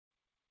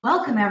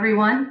Welcome,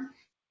 everyone,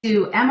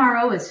 to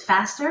MRO is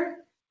Faster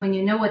When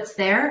You Know What's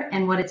There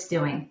and What It's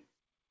Doing.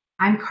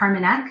 I'm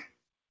Carmen Eck,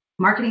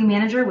 Marketing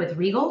Manager with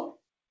Regal,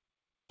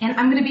 and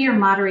I'm going to be your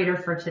moderator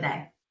for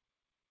today.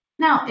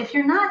 Now, if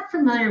you're not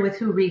familiar with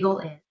who Regal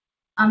is,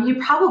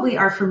 you probably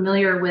are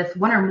familiar with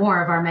one or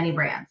more of our many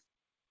brands.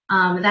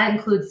 That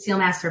includes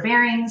Sealmaster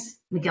bearings,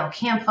 Miguel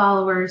Camp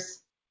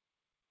followers,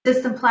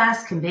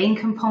 Systemplast conveying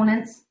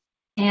components,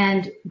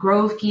 and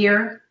Grove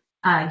Gear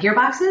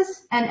gearboxes,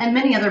 and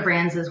many other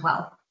brands as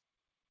well.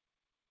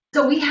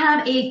 So we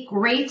have a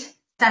great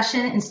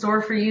session in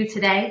store for you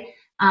today.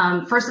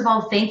 First of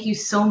all, thank you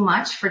so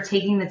much for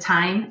taking the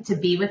time to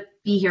be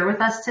here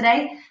with us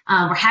today.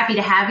 We're happy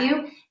to have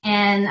you,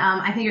 and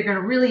I think you're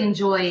going to really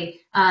enjoy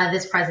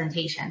this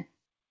presentation.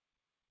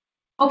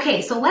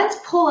 Okay, so let's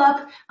pull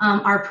up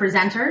our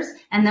presenters,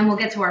 and then we'll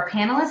get to our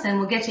panelists,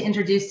 and we'll get you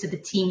introduced to the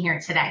team here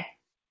today.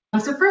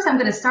 So first, I'm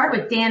going to start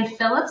with Dan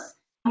Phillips.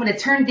 I'm going to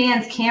turn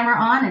Dan's camera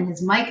on, and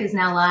his mic is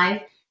now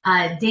live.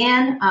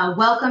 Dan,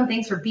 welcome.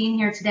 Thanks for being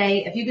here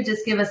today. If you could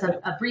just give us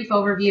a brief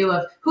overview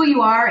of who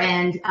you are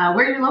and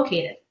where you're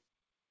located.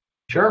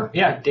 Sure.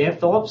 Yeah, Dan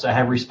Phillips. I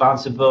have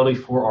responsibility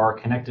for our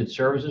connected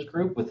services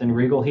group within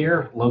Regal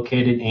here,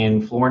 located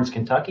in Florence,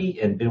 Kentucky,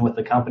 and been with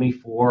the company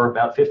for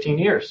about 15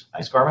 years.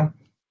 Thanks, Carmen.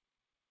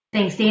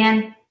 Thanks,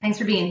 Dan. Thanks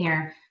for being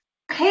here.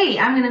 Okay,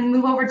 I'm going to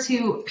move over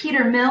to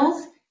Peter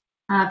Mills.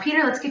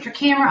 Peter, let's get your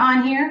camera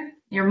on here.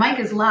 Your mic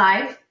is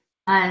live.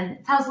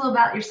 Tell us a little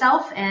about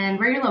yourself and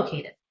where you're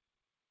located.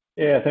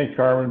 Yeah, thanks,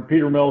 Carmen.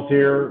 Peter Mills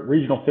here,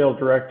 Regional Sales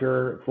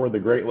Director for the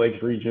Great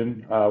Lakes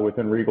region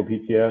within Regal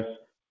PTS,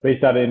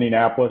 based out of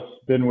Indianapolis.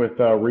 Been with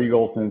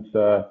Regal since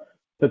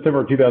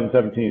September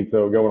 2017,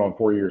 so going on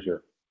 4 years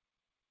here.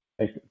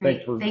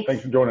 Thanks for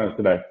joining us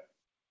today.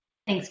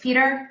 Thanks,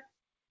 Peter.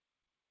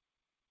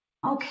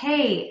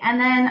 Okay, and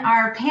then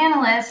our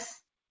panelists,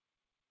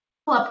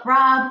 pull up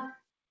Rob.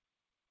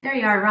 There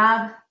you are,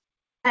 Rob.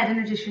 Go ahead,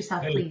 introduce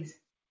yourself, please.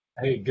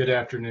 Hey, good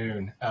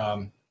afternoon.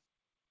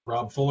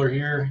 Rob Fuller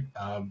here,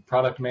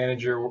 product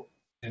manager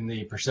in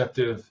the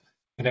Perceptive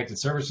Connected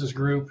Services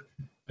Group.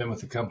 Been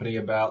with the company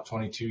about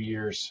 22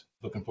 years.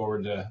 Looking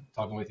forward to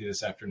talking with you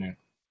this afternoon.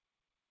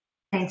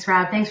 Thanks,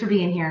 Rob. Thanks for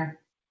being here.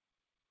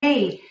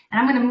 Hey,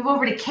 and I'm going to move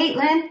over to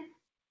Caitlin.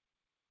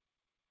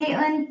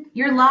 Caitlin,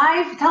 you're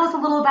live. Tell us a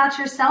little about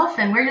yourself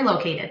and where you're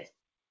located.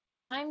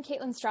 I'm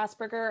Caitlin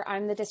Strasburger.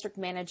 I'm the district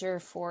manager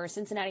for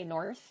Cincinnati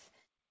North.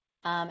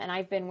 And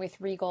I've been with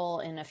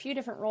Regal in a few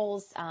different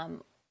roles,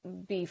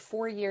 be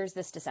 4 years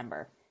this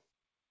December.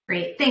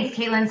 Great. Thanks,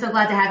 Caitlin. So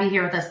glad to have you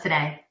here with us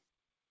today.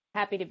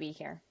 Happy to be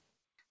here.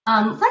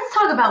 Let's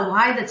talk about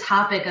why the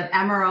topic of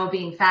MRO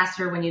being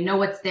faster when you know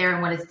what's there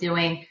and what it's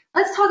doing.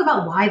 Let's talk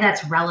about why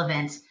that's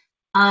relevant.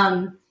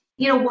 Why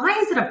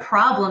is it a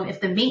problem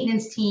if the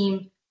maintenance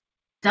team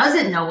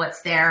doesn't know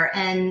what's there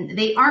and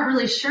they aren't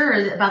really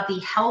sure about the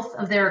health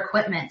of their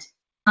equipment?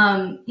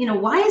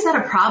 Why is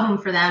that a problem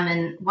for them,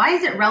 and why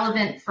is it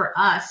relevant for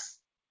us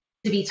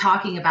to be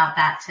talking about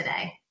that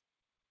today?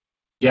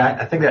 Yeah,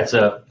 I think that's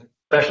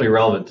especially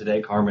relevant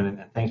today, Carmen,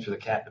 and thanks for the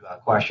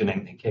question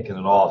and kicking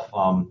it off.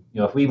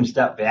 If we even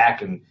step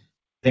back and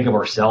think of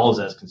ourselves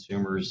as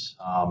consumers,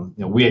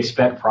 we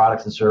expect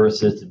products and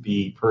services to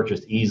be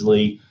purchased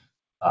easily.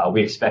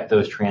 We expect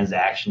those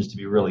transactions to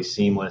be really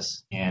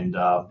seamless, and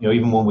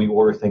even when we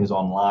order things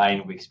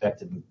online, we expect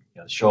them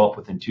to show up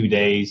within 2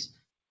 days.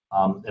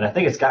 And I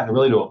think it's gotten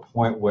really to a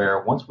point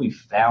where once we've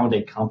found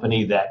a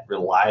company that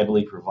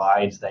reliably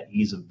provides that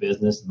ease of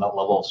business and that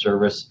level of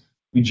service,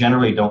 we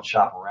generally don't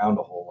shop around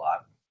a whole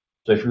lot.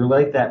 So if you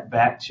relate that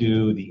back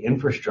to the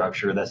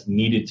infrastructure that's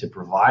needed to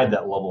provide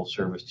that level of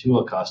service to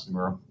a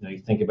customer, you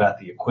think about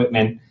the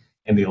equipment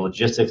and the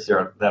logistics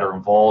that are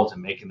involved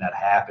in making that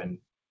happen.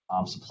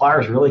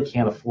 Suppliers really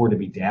can't afford to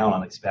be down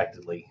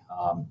unexpectedly.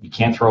 You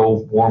can't throw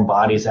warm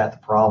bodies at the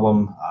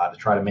problem to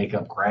try to make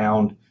up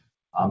ground.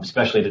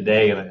 Especially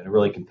today in a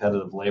really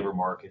competitive labor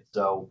market.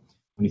 So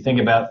when you think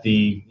about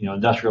the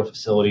industrial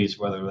facilities,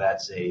 whether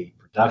that's a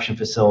production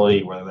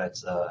facility, whether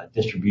that's a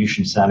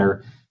distribution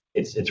center,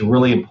 it's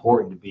really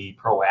important to be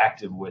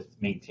proactive with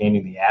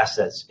maintaining the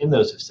assets in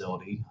that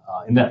facility,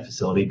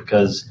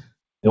 because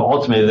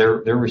ultimately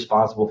they're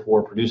responsible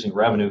for producing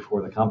revenue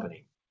for the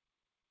company.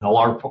 And a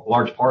large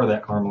part of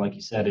that, Carmen, like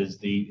you said, is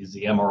the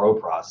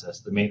MRO process,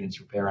 the maintenance,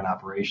 repair, and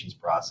operations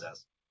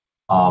process.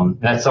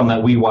 That's something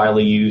that we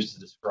widely use to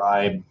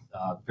describe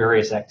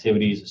various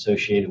activities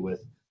associated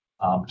with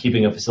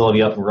keeping a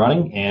facility up and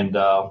running, and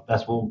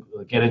that's what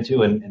we'll get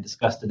into and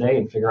discuss today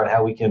and figure out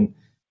how we can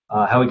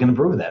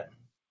improve that.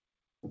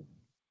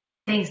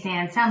 Thanks,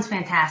 Dan. Sounds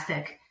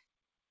fantastic.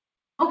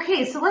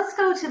 Okay, so let's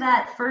go to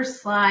that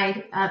first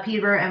slide,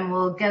 Peter, and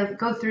we'll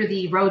go through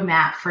the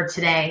roadmap for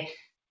today.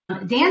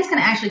 Dan's going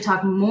to actually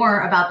talk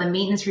more about the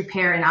maintenance,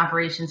 repair, and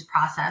operations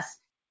process,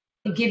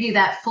 to give you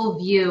that full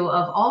view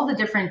of all the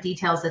different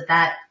details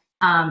that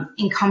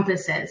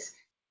encompasses.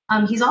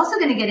 He's also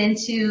going to get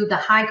into the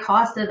high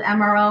cost of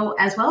MRO,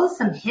 as well as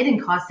some hidden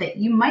costs that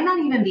you might not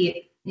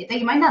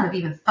have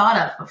even thought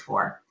of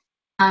before.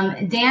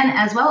 Dan,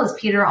 as well as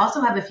Peter,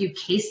 also have a few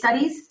case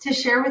studies to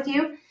share with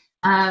you.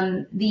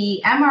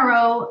 The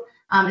MRO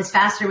is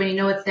faster when you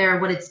know it's there,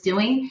 what it's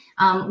doing,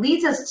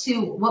 leads us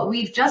to what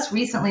we've just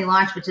recently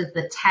launched, which is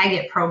the Tag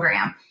It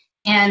program.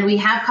 And we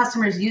have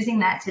customers using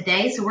that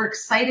today. So we're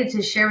excited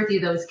to share with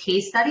you those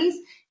case studies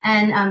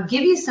and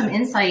give you some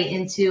insight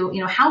into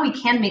how we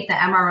can make the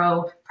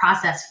MRO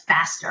process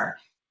faster.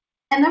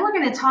 And then we're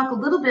going to talk a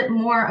little bit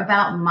more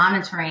about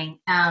monitoring.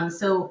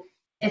 So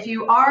if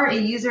you are a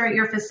user at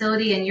your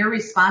facility and you're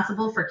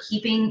responsible for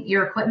keeping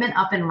your equipment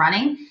up and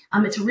running,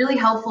 it's really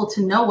helpful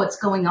to know what's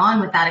going on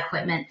with that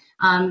equipment,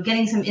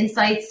 getting some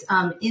insights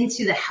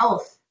into the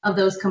health of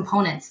those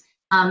components.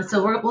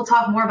 So we'll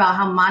talk more about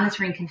how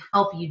monitoring can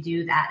help you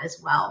do that as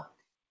well.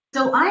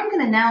 So I'm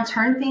going to now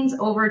turn things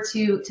over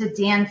to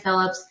Dan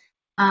Phillips.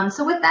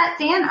 So with that,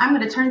 Dan, I'm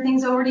going to turn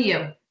things over to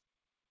you.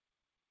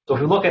 So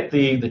if we look at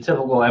the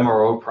typical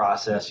MRO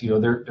process,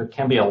 there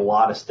can be a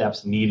lot of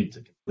steps needed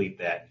to complete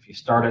that. If you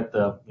start at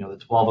the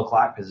 12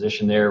 o'clock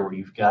position there, where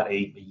you've got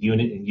a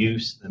unit in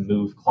use, then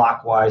move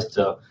clockwise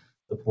to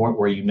the point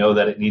where you know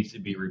that it needs to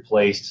be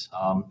replaced,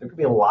 there could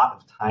be a lot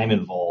of time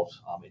involved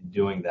in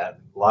doing that.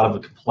 A lot of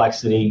the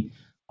complexity,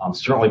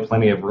 certainly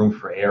plenty of room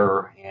for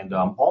error, and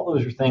all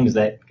those are things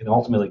that can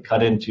ultimately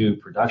cut into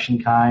production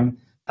time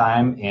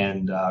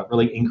and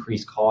really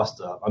increase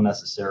cost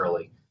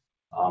unnecessarily.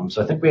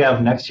 So I think we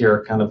have next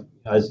year, kind of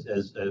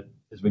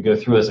as we go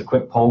through, as a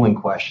quick polling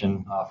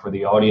question for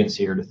the audience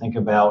here to think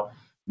about,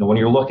 when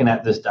you're looking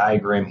at this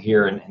diagram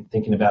here and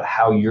thinking about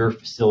how your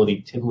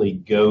facility typically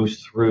goes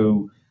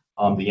through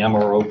the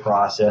MRO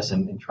process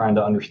and trying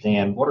to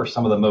understand what are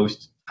some of the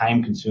most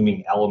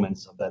time-consuming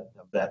elements of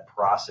that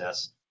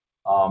process.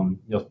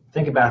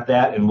 Think about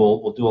that, and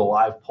we'll do a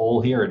live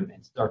poll here and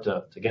start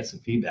to get some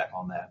feedback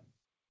on that.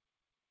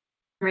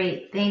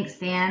 Great, thanks,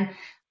 Dan.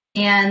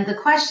 And the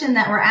question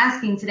that we're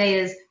asking today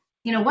is,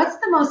 what's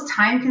the most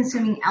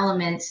time-consuming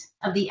element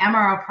of the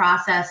MRO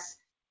process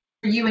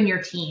for you and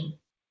your team?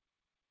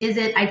 Is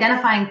it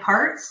identifying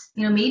parts?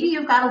 Maybe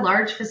you've got a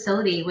large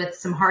facility with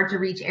some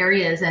hard-to-reach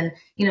areas, and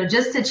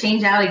just to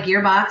change out a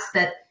gearbox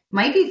that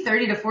might be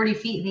 30 to 40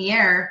 feet in the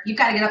air, you've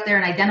got to get up there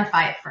and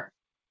identify it first.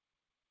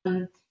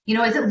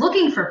 Is it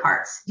looking for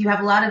parts? Do you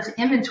have a lot of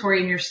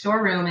inventory in your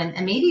storeroom,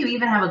 and maybe you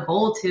even have a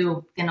goal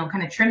to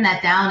kind of trim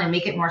that down and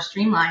make it more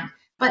streamlined?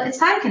 But it's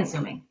time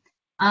consuming.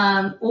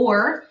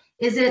 Or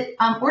is it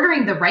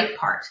ordering the right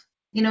part?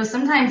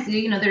 Sometimes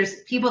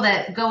there's people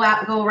that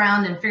go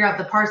around and figure out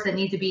the parts that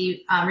need to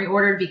be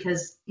reordered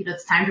because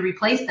it's time to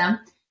replace them,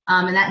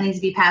 and that needs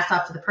to be passed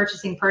off to the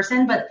purchasing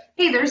person. But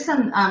hey, there's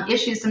some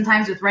issues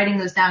sometimes with writing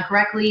those down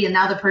correctly, and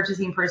now the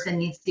purchasing person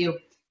needs to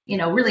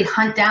really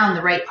hunt down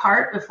the right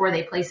part before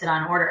they place it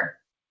on order.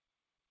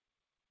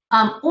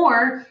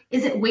 Or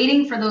is it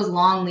waiting for those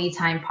long lead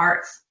time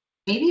parts?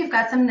 Maybe you've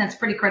got something that's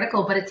pretty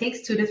critical, but it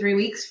takes 2 to 3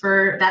 weeks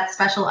for that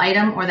special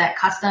item or that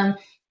custom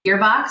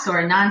gearbox or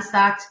a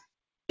non-stocked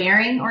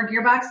bearing or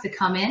gearbox to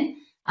come in,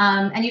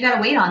 and you got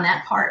to wait on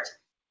that part.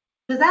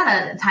 Is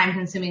that a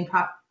time-consuming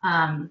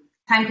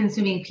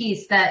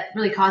piece that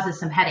really causes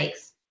some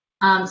headaches?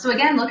 So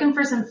again, looking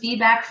for some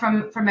feedback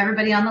from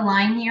everybody on the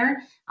line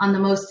here on the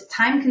most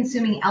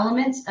time-consuming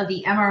elements of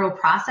the MRO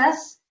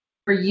process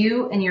for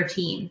you and your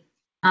team.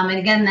 And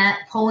again,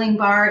 that polling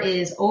bar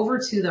is over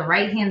to the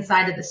right-hand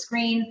side of the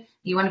screen.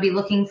 You want to be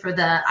looking for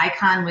the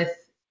icon with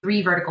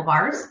 3 vertical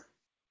bars.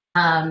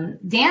 Dan,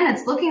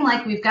 it's looking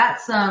like we've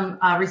got some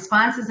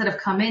responses that have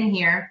come in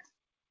here,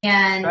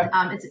 and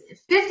it's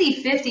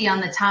 50-50 on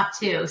the top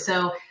 2.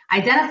 So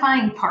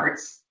identifying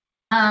parts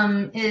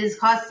is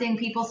costing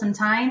people some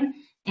time,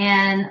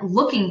 and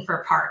looking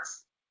for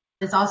parts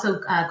is also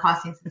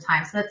costing some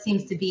time. So that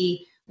seems to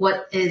be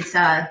what is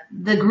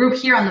the group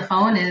here on the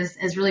phone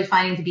is really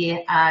finding to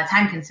be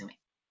time consuming.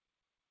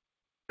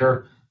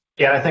 Sure.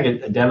 Yeah, I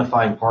think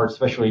identifying parts,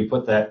 especially when you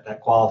put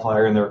that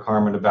qualifier in there,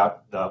 Carmen,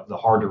 about the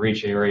hard to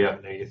reach area.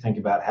 You think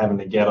about having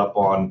to get up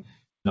on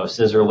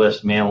scissor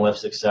lifts, man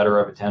lifts, et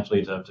cetera,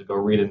 potentially to go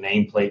read a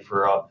nameplate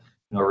for a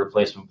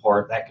replacement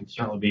part. That can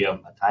certainly be a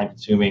time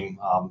consuming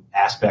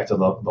aspect of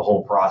the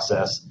whole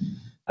process.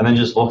 And then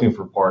just looking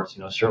for parts.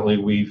 Certainly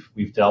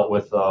we've dealt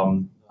with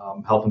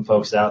helping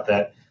folks out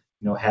that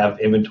have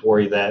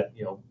inventory that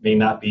may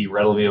not be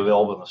readily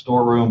available in the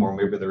storeroom, or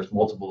maybe there's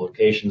multiple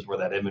locations where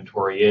that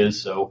inventory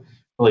is. So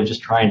really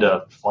just trying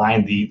to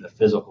find the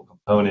physical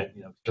component.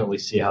 Certainly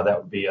see how that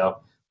would be a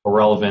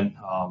relevant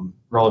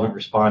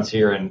response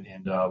here, and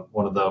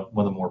one of the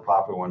more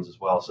popular ones as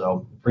well.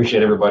 So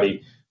appreciate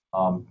everybody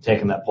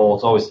taking that poll.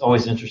 It's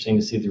always interesting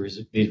to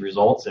see these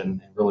results,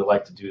 and really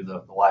like to do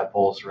the live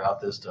polls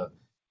throughout this to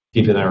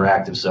keep it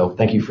interactive. So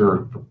thank you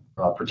for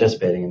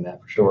participating in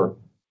that for sure.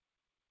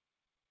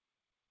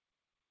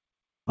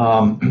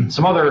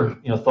 Some other,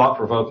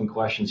 thought-provoking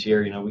questions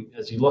here.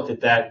 As you looked at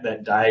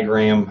that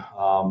diagram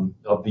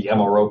of the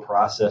MRO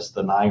process,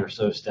 the 9 or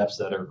so steps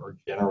that are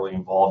generally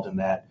involved in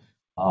that,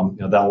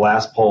 that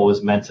last poll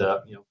is meant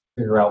to,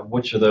 figure out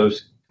which of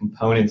those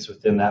components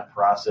within that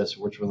process,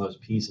 which one of those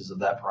pieces of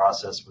that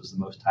process was the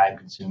most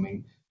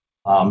time-consuming.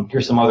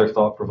 Here's some other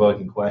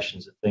thought-provoking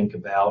questions to think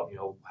about.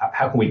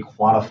 How can we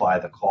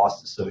quantify the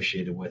cost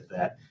associated with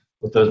that,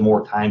 with those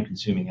more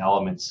time-consuming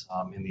elements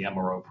in the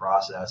MRO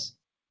process?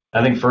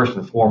 I think first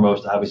and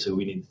foremost, obviously,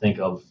 we need to think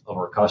of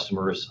our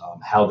customers,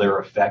 how they're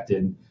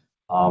affected,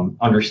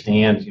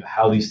 understand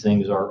how these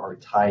things are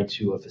tied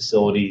to a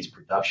facility's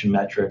production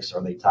metrics.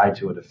 Are they tied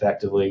to it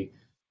effectively,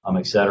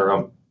 et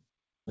cetera?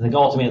 I think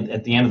ultimately,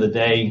 at the end of the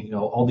day,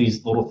 all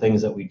these little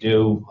things that we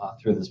do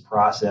through this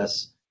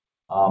process,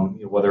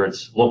 whether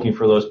it's looking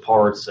for those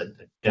parts,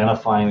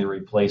 identifying the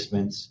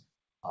replacements,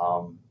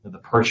 the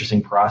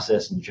purchasing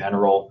process in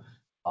general,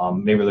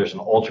 maybe there's an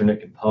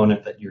alternate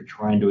component that you're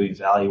trying to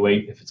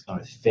evaluate if it's going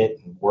to fit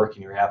and work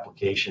in your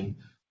application.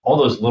 All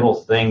those little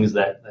things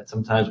that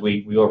sometimes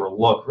we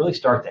overlook really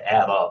start to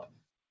add up.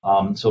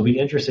 So it'll be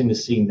interesting to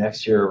see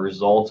next year a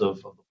result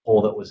of the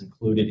poll that was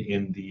included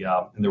in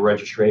the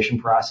registration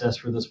process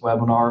for this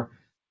webinar,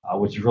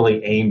 which is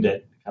really aimed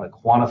at kind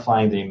of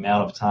quantifying the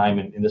amount of time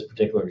in this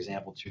particular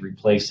example to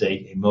replace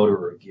a motor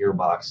or a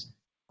gearbox.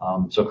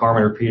 So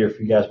Carmen or Peter, if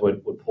you guys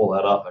would pull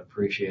that up, I'd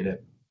appreciate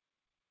it.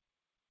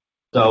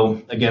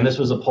 So again, this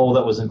was a poll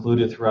that was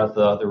included throughout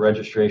the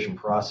registration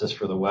process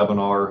for the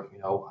webinar.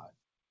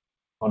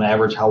 On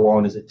average, how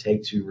long does it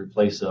take to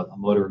replace a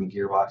motor and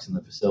gearbox in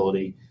the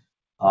facility?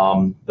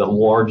 The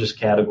largest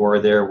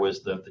category there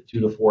was the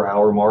 2 to 4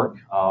 hour mark,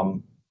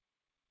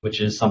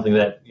 which is something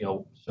that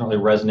certainly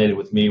resonated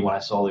with me when I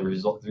saw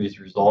these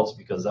results,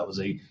 because that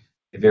was a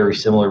very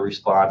similar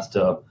response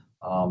to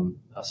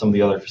some of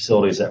the other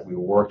facilities that we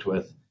worked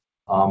with.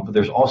 But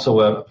there's also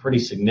a pretty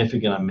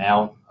significant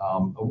amount,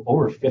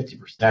 over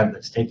 50%,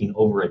 that's taking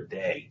over a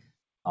day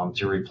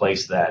to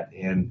replace that.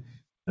 And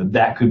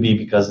that could be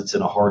because it's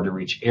in a hard to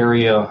reach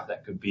area.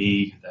 That could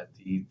be that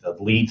the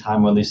lead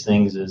time on these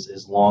things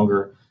is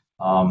longer.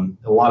 A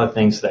lot of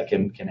things that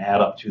can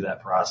add up to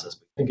that process.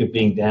 But think of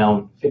being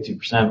down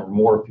 50% or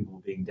more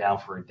people being down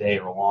for a day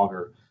or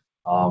longer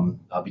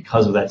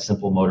because of that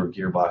simple motor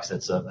gearbox.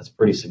 That's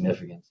pretty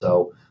significant.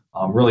 So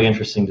really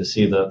interesting to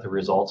see the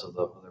results of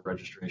the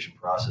registration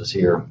process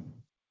here.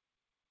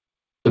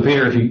 So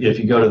Peter, if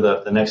you go to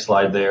the next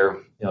slide there,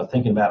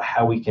 thinking about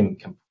how we can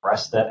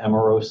compress that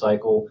MRO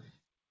cycle.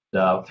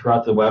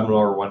 Throughout the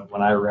webinar,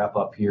 when I wrap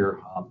up here,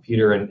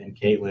 Peter and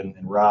Caitlin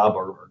and Rob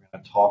are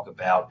going to talk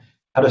about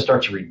how to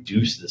start to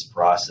reduce this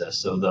process.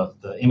 So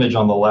the image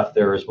on the left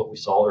there is what we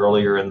saw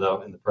earlier in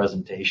the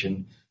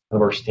presentation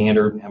of our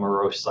standard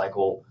MRO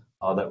cycle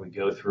that we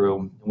go through.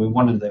 And we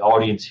wanted the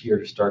audience here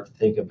to start to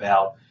think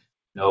about,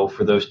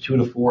 for those 2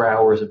 to 4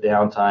 hours of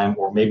downtime,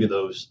 or maybe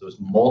those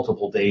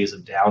multiple days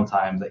of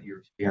downtime that you're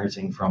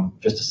experiencing from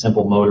just a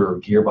simple motor or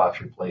gearbox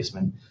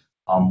replacement,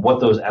 what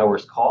those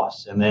hours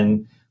cost, and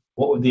then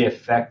what would the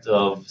effect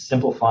of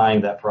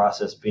simplifying that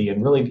process be,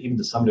 and really even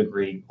to some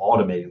degree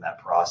automating that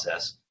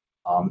process.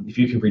 If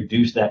you could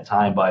reduce that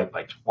time by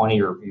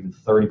 20 or even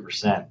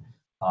 30%,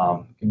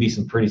 it could be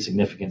some pretty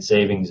significant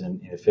savings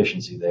and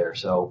efficiency there.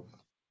 So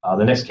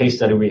the next case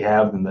study we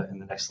have in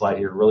the next slide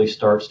here really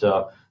starts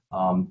to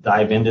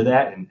dive into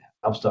that and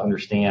helps to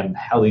understand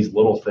how these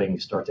little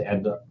things start to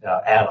add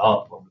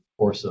up over the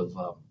course of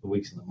the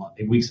weeks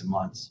and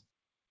months.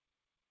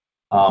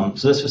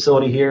 So this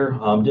facility here,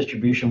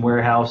 distribution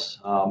warehouse,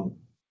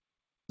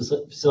 this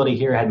facility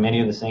here had many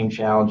of the same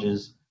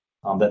challenges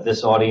that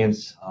this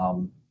audience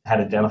had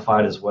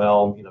identified as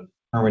well,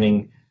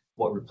 determining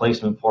what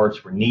replacement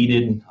parts were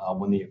needed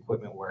when the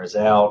equipment wears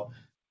out.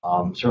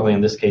 Certainly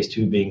in this case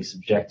too, being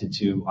subjected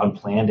to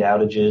unplanned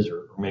outages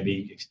or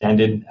maybe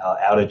extended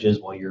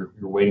outages while you're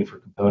waiting for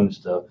components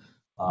to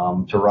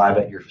arrive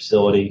at your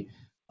facility.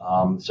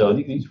 So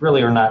these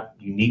really are not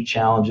unique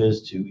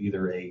challenges to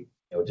either a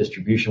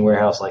distribution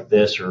warehouse like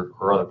this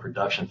or other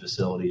production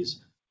facilities.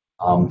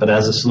 But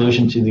as a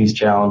solution to these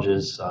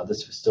challenges,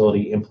 this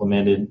facility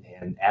implemented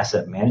an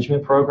asset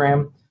management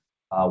program,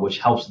 which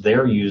helps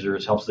their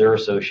users, helps their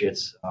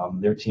associates,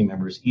 their team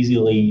members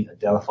easily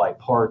identify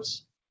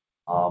parts,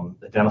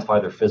 identify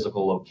their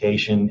physical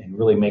location, and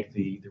really make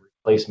the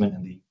replacement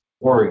and the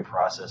ordering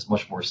process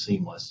much more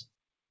seamless.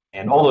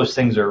 And all those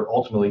things are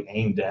ultimately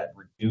aimed at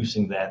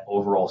reducing that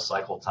overall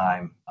cycle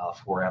time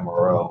for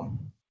MRO.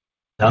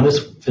 Now, in this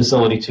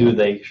facility, too,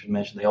 they should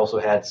mention they also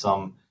had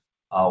some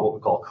what we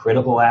call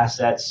critical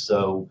assets.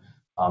 So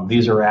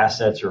these are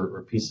assets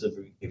or pieces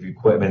of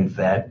equipment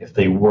that, if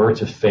they were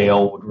to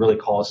fail, would really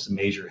cause some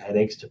major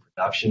headaches to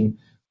production,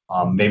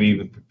 maybe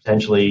even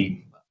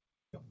potentially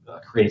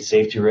create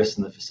safety risks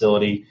in the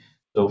facility.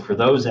 So for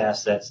those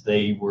assets,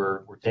 they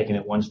were taking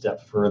it one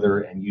step further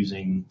and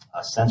using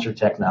sensor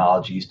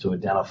technologies to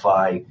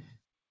identify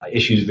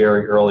issues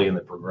very early in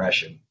the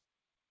progression.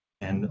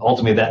 And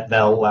ultimately, that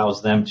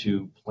allows them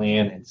to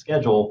plan and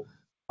schedule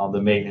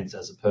the maintenance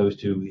as opposed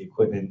to the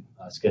equipment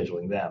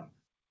scheduling them.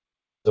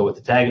 So with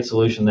the Taggett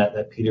solution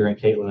that Peter and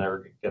Caitlin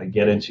are going to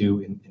get into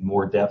in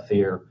more depth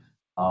here,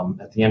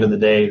 at the end of the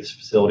day, this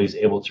facility is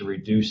able to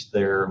reduce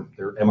their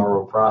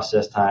MRO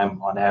process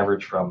time on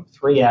average from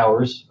 3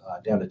 hours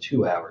down to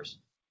 2 hours.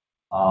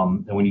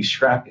 And when you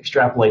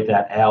extrapolate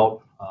that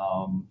out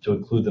to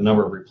include the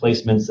number of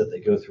replacements that they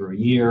go through a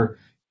year.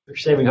 They're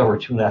saving over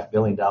 $2.5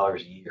 billion a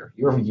year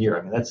over year.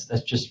 I mean, that's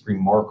just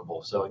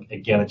remarkable. So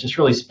again, it just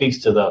really speaks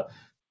to the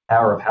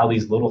power of how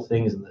these little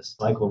things in this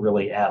cycle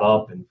really add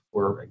up, and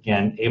we're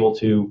again able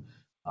to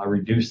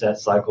reduce that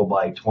cycle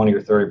by 20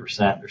 or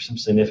 30%. There's some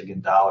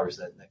significant dollars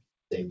that get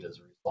saved as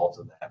a result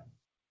of that.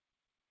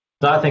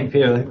 So I think,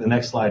 Peter, the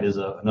next slide is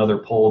another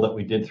poll that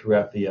we did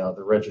throughout the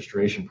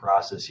registration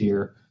process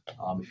here.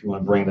 If you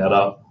want to bring that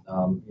up,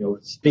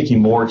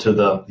 speaking more to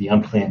the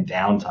unplanned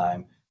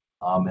downtime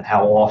and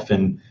how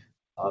often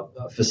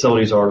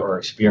facilities are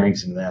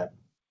experiencing that.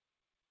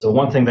 So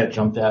one thing that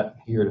jumped out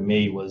here to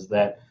me was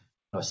that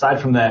aside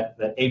from that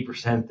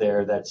 8%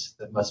 there, that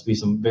must be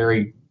some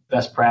very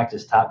best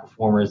practice top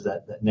performers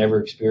that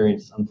never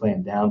experienced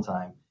unplanned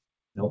downtime.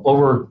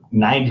 Over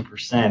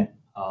 90%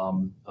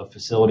 of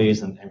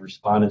facilities and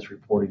respondents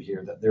reported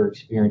here that they're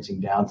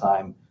experiencing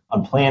downtime,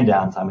 unplanned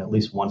downtime, at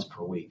least once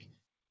per week.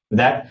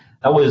 That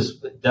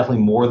was definitely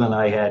more than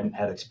I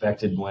had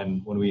expected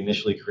when we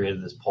initially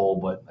created this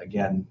poll. But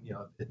again,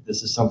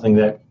 this is something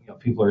that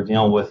people are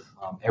dealing with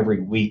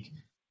every week.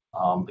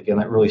 Again,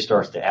 that really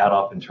starts to add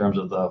up in terms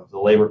of the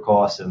labor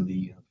costs and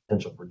the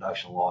potential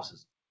production losses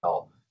as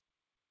well.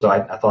 So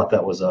I thought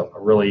that was a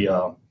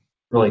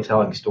really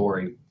telling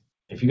story.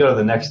 If you go to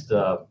the next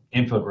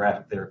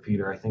infographic there,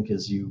 Peter, I think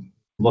as you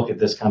look at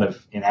this kind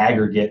of in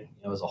aggregate,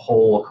 as a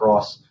whole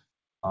across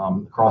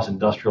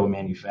industrial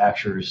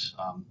manufacturers,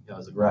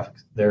 as the graphic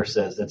there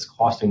says, that's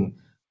costing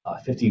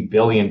 $50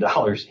 billion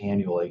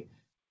annually.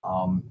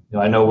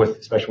 I know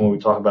especially when we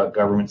talk about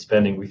government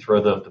spending, we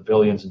throw the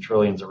billions and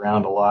trillions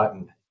around a lot,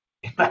 and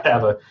I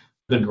have a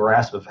good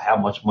grasp of how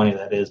much money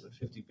that is, but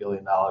 $50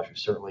 billion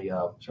is certainly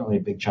a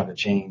big chunk of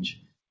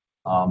change,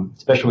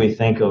 especially when you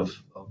think of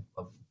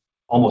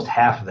almost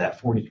half of that,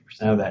 40%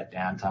 of that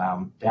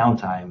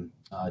downtime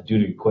due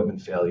to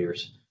equipment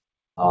failures.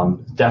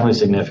 Definitely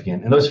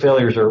significant. And those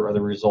failures are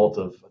the result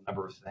of a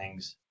number of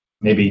things,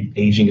 maybe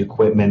aging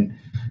equipment,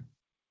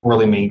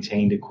 poorly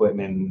maintained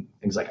equipment,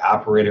 things like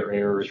operator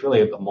errors,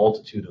 really a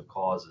multitude of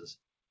causes.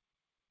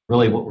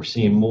 Really what we're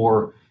seeing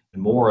more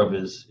and more of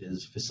is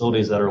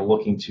facilities that are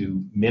looking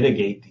to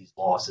mitigate these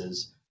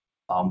losses.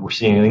 We're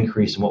seeing an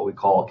increase in what we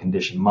call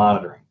condition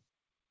monitoring.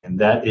 And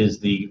that is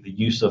the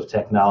use of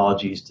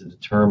technologies to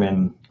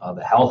determine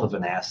the health of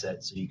an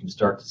asset, so you can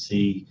start to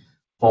see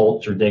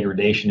faults or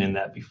degradation in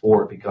that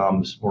before it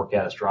becomes more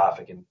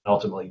catastrophic and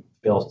ultimately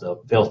fails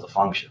to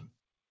function.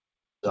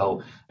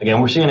 So again,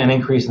 we're seeing an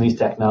increase in these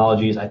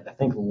technologies, I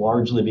think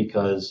largely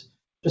because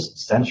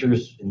just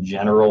sensors in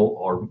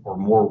general are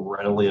more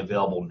readily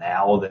available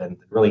now than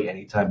really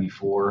any time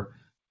before.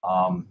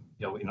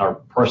 In our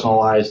personal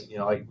lives,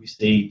 we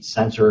see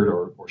censored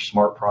or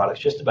smart products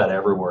just about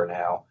everywhere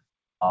now.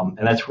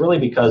 And that's really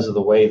because of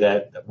the way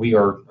that we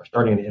are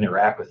starting to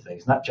interact with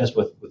things, not just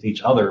with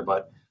each other,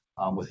 but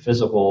with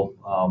physical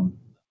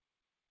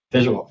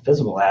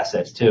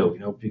assets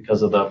too,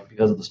 because of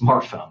the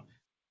smartphone.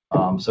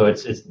 So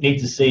it's neat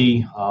to see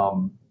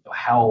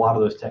how a lot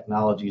of those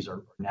technologies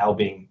are now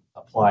being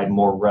applied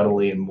more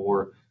readily and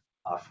more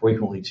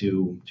frequently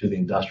to the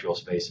industrial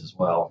space as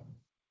well.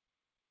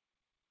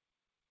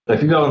 So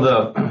if you go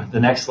to the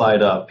next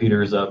slide,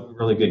 Peter, is a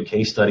really good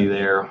case study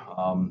there.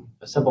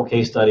 A simple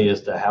case study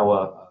as to how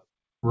a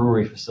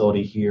brewery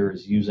facility here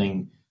is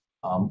using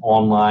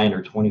online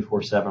or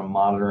 24/7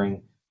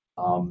 monitoring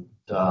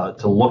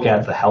to look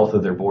at the health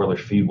of their boiler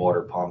feed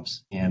water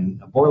pumps.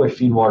 And a boiler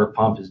feed water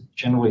pump is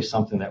generally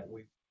something that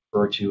we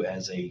refer to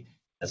as a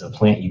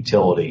plant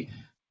utility.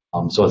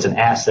 So it's an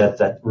asset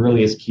that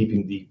really is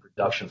keeping the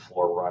production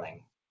floor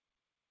running.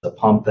 The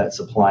pump that's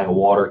supplying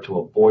water to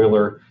a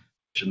boiler,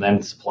 which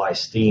then supplies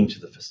steam to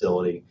the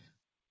facility.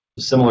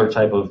 A similar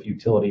type of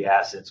utility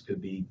assets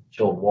could be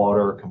chilled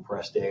water,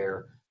 compressed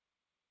air,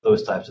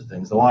 those types of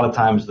things. A lot of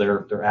times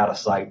they're out of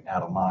sight,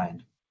 out of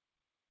mind.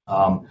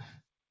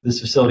 This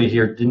facility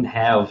here didn't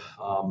have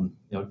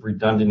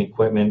redundant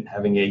equipment.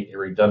 Having a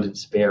redundant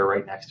spare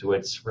right next to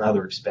it's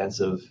rather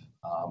expensive.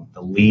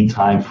 The lead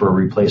time for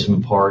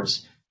replacement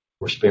parts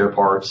or spare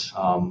parts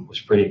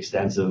was pretty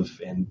extensive,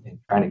 and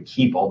trying to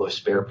keep all those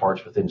spare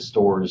parts within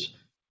stores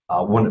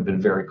wouldn't have been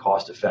very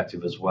cost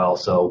effective as well.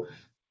 So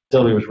the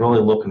facility was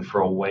really looking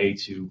for a way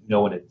to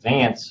know in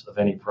advance of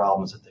any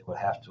problems that they would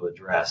have to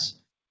address.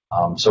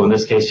 So in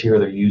this case here,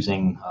 they're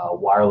using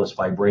wireless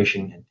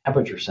vibration and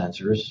temperature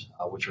sensors,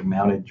 which are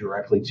mounted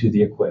directly to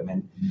the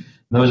equipment. And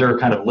those are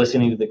kind of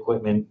listening to the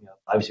equipment,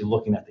 obviously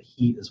looking at the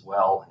heat as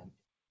well, in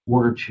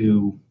order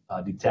to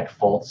detect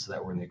faults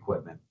that were in the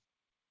equipment.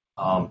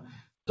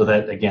 So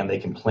that, again, they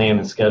can plan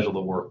and schedule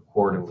the work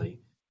accordingly.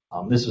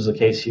 This is a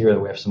case here that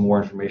we have some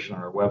more information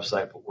on our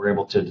website, but we're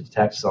able to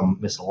detect some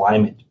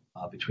misalignment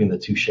between the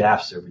two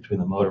shafts there, between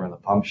the motor and the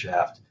pump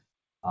shaft,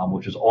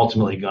 which is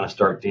ultimately going to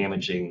start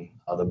damaging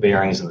the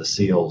bearings and the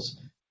seals.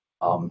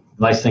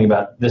 Nice thing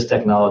about this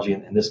technology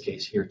in this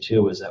case here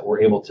too is that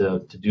we're able to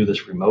do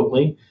this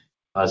remotely,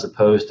 as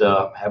opposed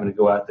to having to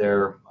go out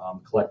there,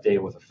 collect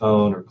data with a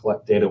phone or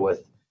collect data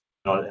with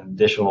an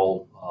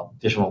additional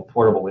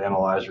portable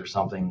analyzer or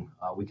something,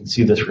 we can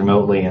see this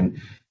remotely and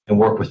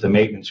work with the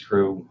maintenance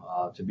crew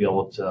to be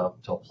able to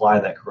apply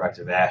that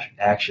corrective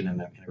action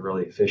in a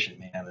really efficient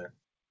manner,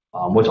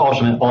 which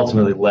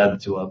ultimately led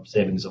to a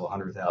savings of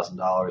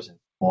 $100,000 in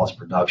lost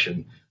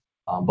production,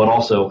 but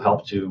also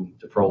helped to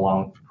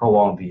prolong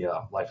the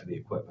life of the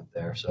equipment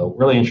there. So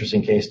really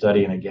interesting case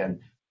study, and again,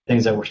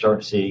 things that we're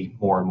starting to see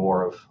more and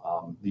more of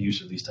the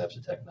use of these types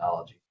of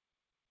technology.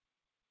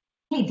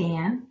 Hey,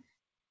 Dan.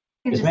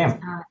 Yes, ma'am.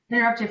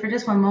 Interrupt you for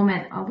just one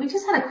moment. We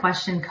just had a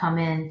question come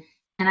in,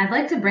 and I'd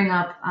like to bring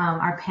up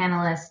our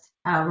panelist,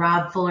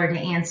 Rob Fuller, to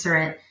answer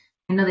it.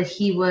 I know that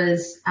he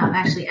was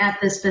actually at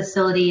this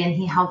facility and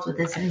he helped with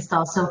this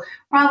install. So,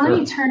 Rob, let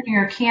me turn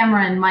your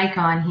camera and mic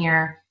on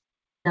here.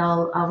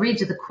 I'll read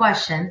you the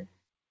question.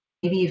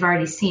 Maybe you've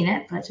already seen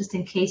it, but just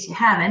in case you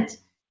haven't.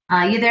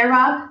 You there,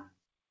 Rob?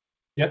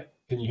 Yep.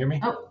 Can you hear me?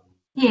 Oh,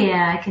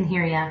 yeah, I can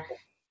hear you.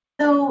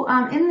 So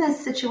in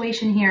this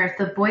situation here, if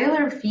the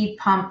boiler feed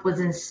pump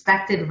was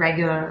inspected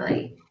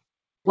regularly,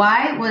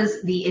 why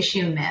was the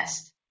issue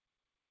missed?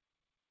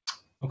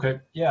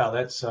 Okay. Yeah,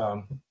 that's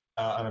an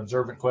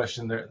observant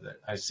question. There,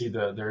 I see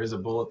there is a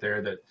bullet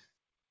there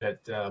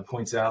that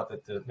points out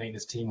that the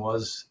maintenance team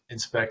was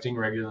inspecting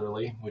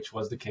regularly, which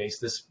was the case.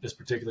 This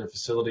particular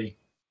facility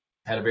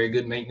had a very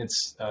good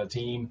maintenance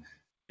team.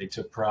 They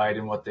took pride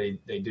in what they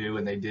do,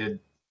 and they did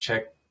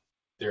check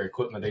their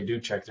equipment. They do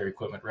check their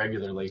equipment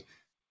regularly.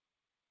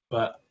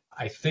 But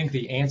I think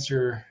the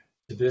answer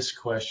to this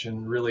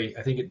question really,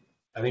 I think it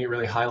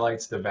really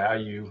highlights the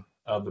value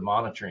of the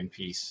monitoring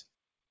piece,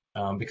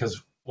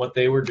 because what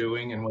they were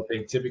doing and what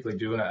they typically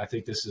do, and I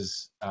think this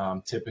is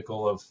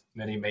typical of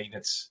many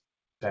maintenance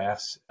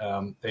staffs,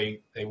 they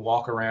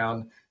walk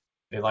around,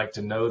 they like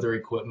to know their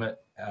equipment,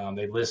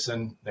 they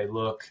listen, they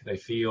look, they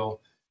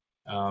feel,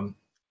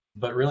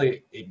 but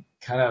really it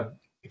kind of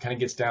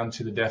gets down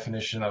to the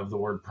definition of the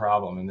word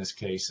problem in this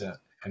case,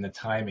 and the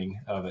timing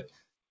of it.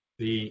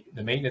 The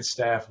maintenance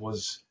staff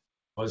was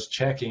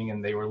checking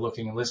and they were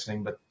looking and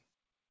listening, but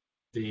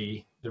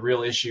the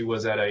real issue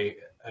was at a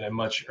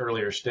much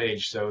earlier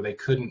stage, so they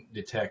couldn't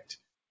detect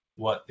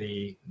what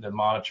the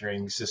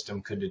monitoring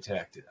system could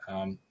detect.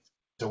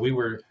 So we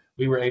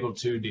were able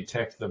to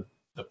detect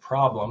the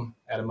problem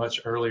at a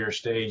much earlier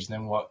stage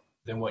than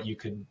what you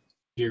could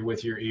hear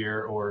with your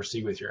ear or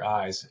see with your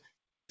eyes.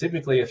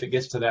 Typically, if it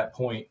gets to that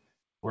point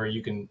where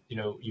you can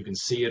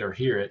see it or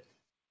hear it,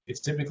 it's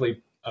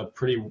typically a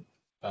pretty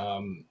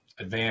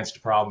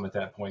advanced problem at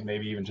that point,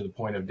 maybe even to the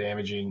point of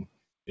damaging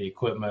the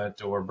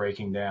equipment or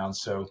breaking down.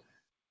 So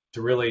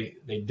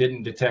they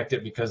didn't detect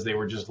it because they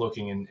were just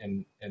looking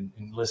and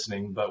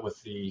listening, but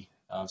with the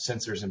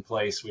sensors in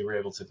place, we were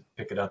able to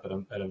pick it up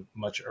at a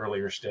much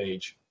earlier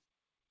stage,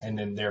 and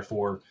then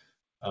therefore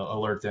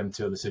alert them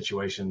to the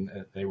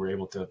situation. They were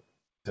able to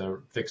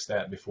fix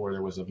that before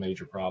there was a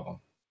major problem.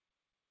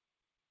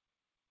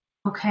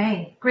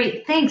 Okay,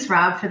 great. Thanks,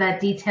 Rob, for that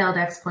detailed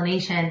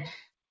explanation.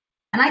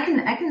 And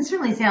I can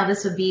certainly see how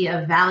this would be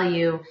of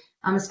value,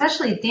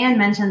 especially Dan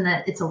mentioned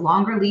that it's a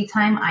longer lead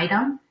time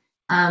item.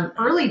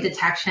 Early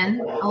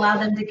detection allowed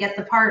them to get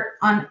the part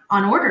on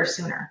order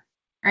sooner,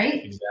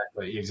 right?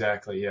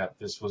 Exactly. Yeah,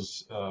 this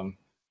was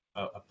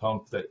a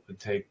pump that would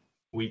take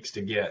weeks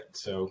to get,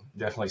 so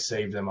definitely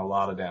saved them a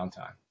lot of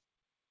downtime.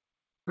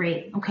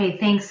 Great. Okay,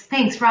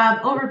 thanks,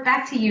 Rob.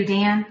 Back to you,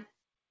 Dan.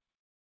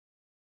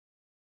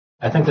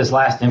 I think this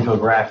last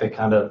infographic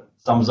kind of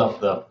sums up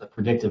the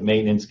predictive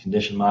maintenance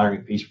condition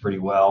monitoring piece pretty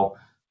well,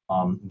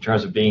 in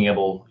terms of being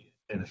an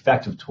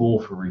effective tool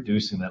for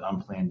reducing that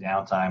unplanned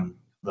downtime.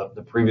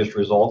 The previous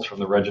results from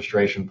the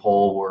registration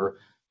poll were,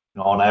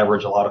 on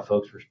average, a lot of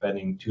folks were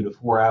spending 2 to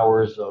 4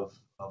 hours of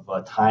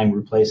time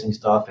replacing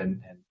stuff,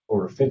 and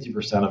over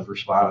 50% of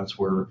respondents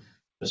were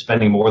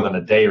spending more than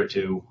a day or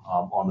two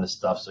on this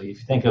stuff. So if you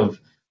think of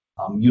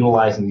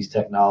utilizing these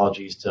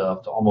technologies to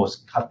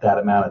almost cut that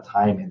amount of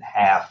time in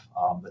half,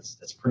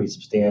 that's pretty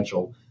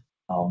substantial.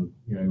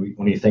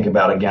 When you think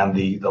about, again,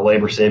 the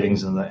labor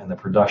savings and the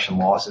production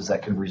losses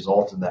that could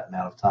result in that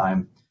amount of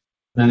time.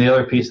 And then the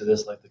other piece of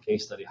this, like the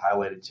case study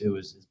highlighted too,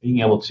 is being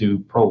able to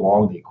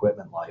prolong the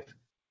equipment life.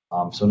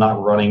 So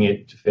not running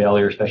it to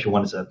failure, especially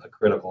when it's a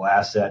critical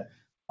asset,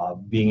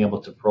 being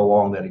able to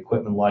prolong that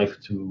equipment life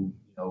to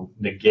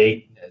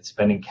negate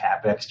spending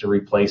CapEx to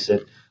replace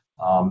it.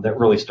 That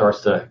really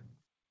starts to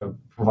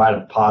provide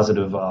a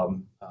positive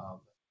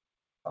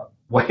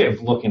way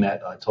of looking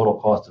at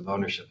total cost of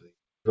ownership.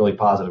 Really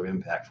positive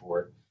impact for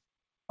it.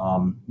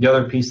 The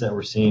other piece that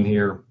we're seeing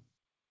here,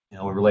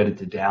 related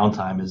to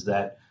downtime, is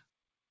that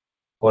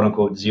quote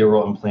unquote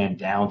zero unplanned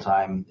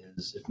downtime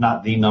is, if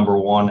not the number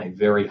one, a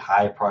very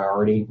high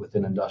priority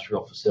within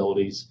industrial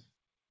facilities.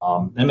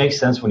 It makes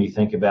sense when you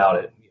think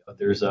about it.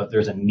 There's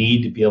a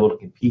need to be able to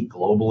compete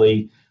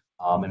globally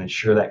and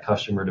ensure that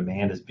customer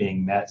demand is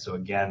being met. So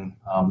again,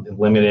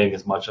 eliminating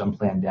as much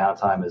unplanned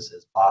downtime as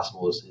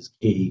possible is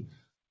key.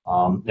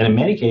 And in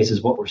many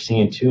cases, what we're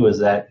seeing too is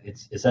that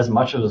it's as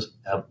much of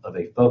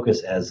a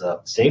focus as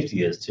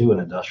safety is too in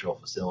industrial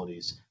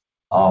facilities.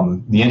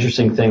 The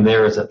interesting thing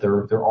there is that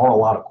there are a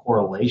lot of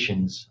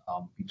correlations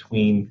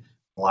between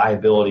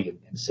reliability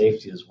and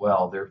safety as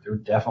well. They're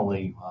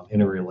definitely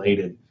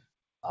interrelated.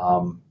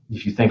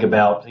 If you think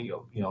about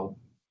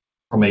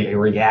from a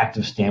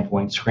reactive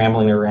standpoint,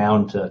 scrambling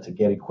around to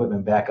get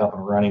equipment back up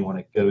and running when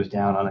it goes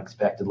down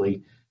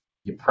unexpectedly,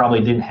 you probably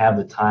didn't have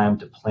the time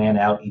to plan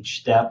out each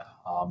step,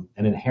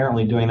 and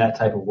inherently doing that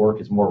type of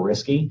work is more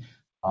risky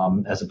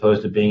as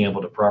opposed to being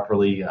able to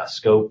properly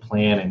scope,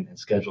 plan, and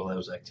schedule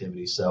those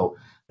activities. So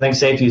I think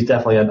safety is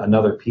definitely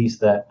another piece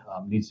that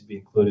needs to be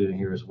included in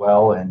here as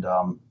well. And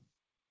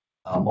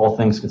all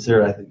things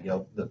considered, I think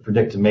the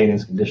predictive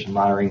maintenance condition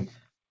monitoring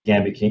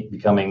again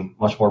becoming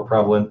much more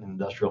prevalent in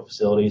industrial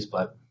facilities.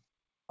 But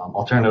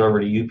I'll turn it over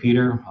to you,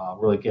 Peter.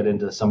 Really get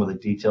into some of the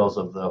details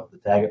of the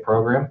TAGIT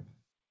program.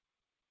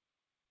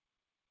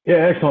 Yeah,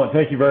 excellent.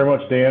 Thank you very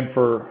much, Dan,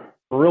 for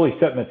really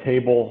setting the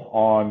table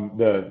on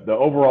the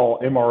overall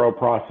MRO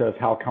process,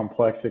 how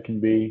complex it can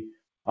be,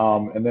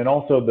 and then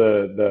also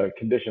the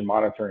condition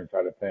monitoring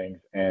side of things,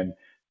 and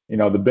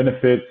the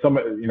benefits.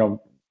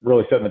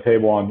 Really setting the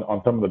table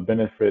on some of the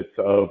benefits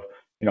of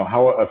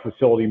how a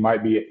facility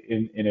might be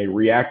in a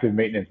reactive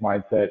maintenance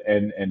mindset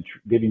and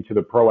getting to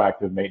the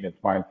proactive maintenance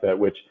mindset,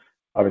 which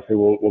obviously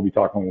we'll be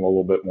talking a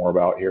little bit more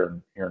about here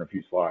in a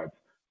few slides.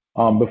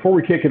 Before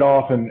we kick it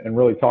off and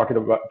really talk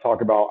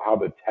about how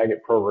the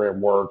TAGIT program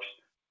works,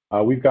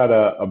 we've got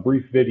a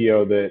brief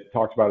video that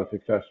talks about a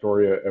success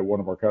story at one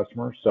of our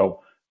customers. So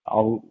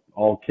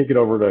I'll kick it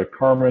over to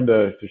Carmen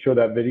to show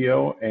that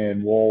video,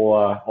 and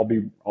I'll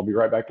be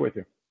right back with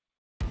you.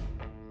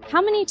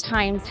 How many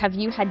times have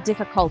you had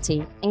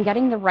difficulty in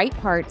getting the right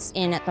parts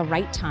in at the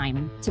right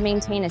time to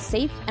maintain a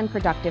safe and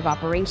productive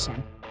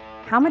operation?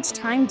 How much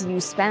time do you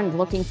spend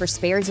looking for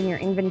spares in your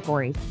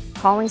inventory,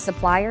 calling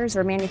suppliers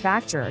or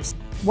manufacturers?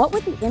 What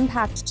would the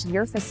impact to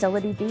your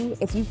facility be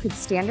if you could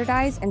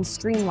standardize and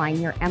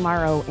streamline your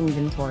MRO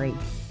inventory?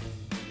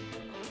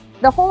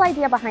 The whole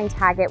idea behind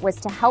TAGIT was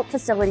to help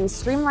facilities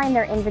streamline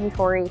their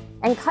inventory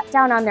and cut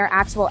down on their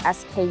actual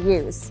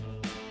SKUs.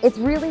 It's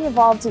really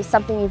evolved to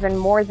something even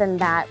more than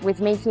that,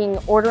 with making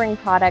ordering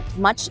product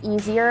much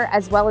easier,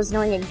 as well as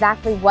knowing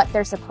exactly what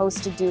they're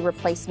supposed to do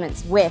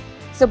replacements with.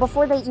 So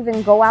before they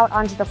even go out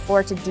onto the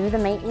floor to do the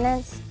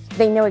maintenance,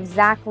 they know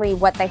exactly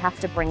what they have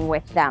to bring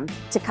with them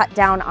to cut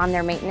down on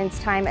their maintenance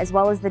time as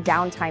well as the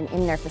downtime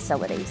in their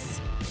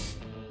facilities.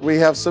 We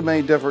have so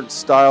many different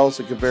styles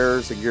of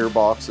conveyors and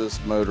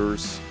gearboxes,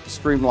 motors.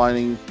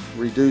 Streamlining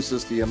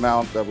reduces the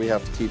amount that we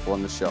have to keep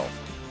on the shelf.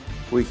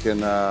 We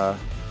can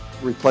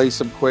replace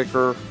them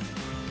quicker,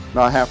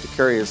 not have to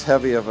carry as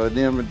heavy of an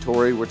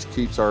inventory, which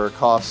keeps our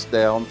costs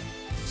down.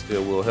 It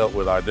will help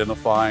with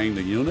identifying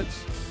the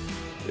units.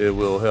 It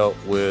will help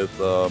with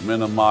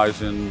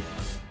minimizing,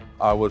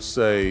 I would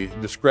say,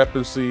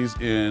 discrepancies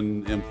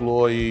in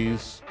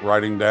employees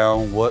writing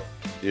down what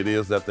it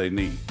is that they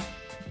need.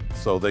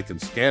 So they can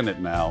scan it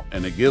now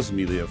and it gives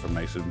me the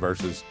information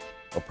versus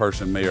a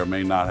person may or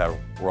may not have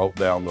wrote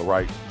down the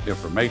right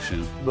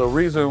information. The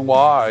reason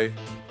why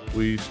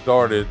we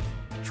started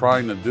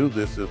trying to do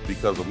this is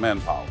because of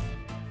manpower.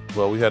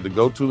 Well, we had to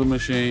go to the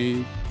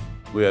machine,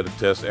 we had to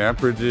test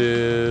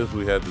amperages,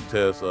 we had to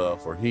test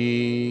for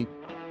heat,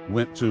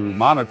 went to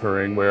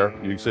monitoring where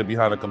you sit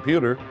behind a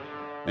computer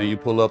and you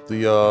pull up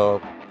the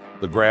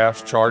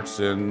graphs, charts,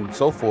 and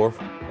so forth,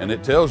 and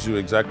it tells you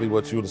exactly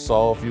what you would have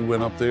saw if you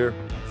went up there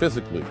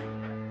physically.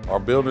 Our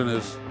building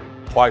is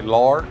quite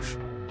large,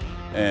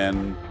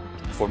 and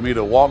for me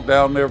to walk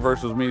down there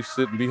versus me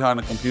sitting behind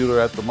a computer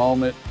at the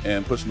moment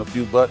and pushing a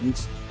few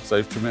buttons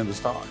saves tremendous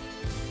time.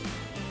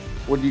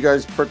 When you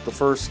guys put the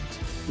first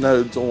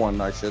nodes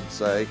on, I should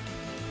say,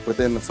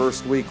 within the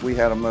first week we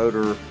had a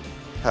motor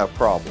have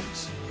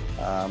problems.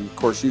 Of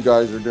course, you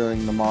guys are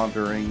doing the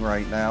monitoring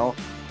right now,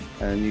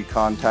 and you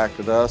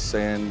contacted us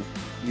and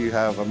you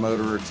have a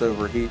motor that's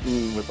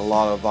overheating with a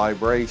lot of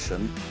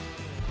vibration.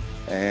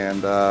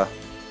 And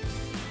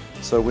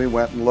so we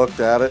went and looked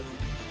at it.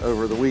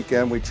 Over the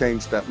weekend, we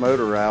changed that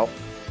motor out.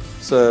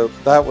 So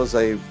that was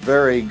a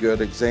very good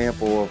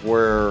example of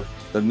where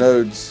the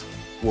nodes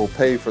will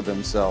pay for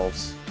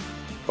themselves.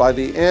 By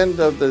the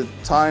end of the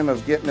time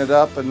of getting it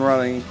up and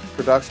running,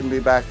 production be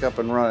back up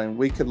and running,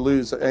 we could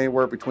lose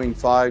anywhere between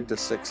 5 to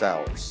 6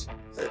 hours.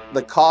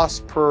 The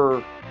cost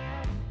per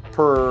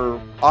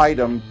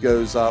item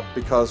goes up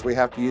because we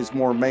have to use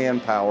more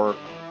manpower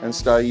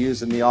instead of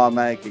using the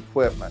automatic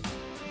equipment.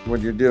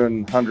 When you're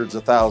doing hundreds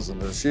of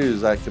thousands of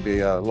shoes, that could be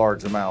a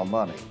large amount of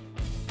money.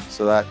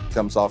 So that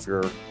comes off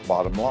your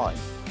bottom line.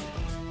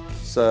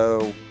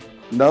 So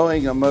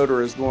knowing a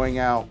motor is going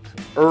out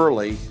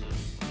early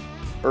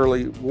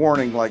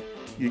warning, like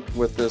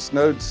with this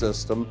node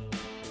system,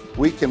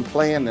 we can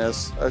plan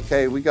this.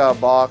 Okay, we got a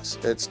box,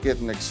 it's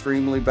getting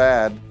extremely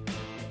bad,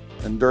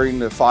 and during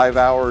the 5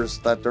 hours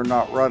that they're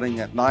not running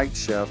at night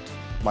shift,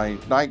 my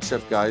night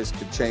shift guys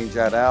could change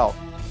that out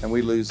and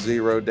we lose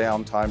 0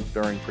 downtime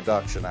during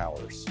production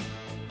hours.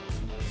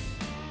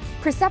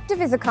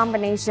 Perceptive is a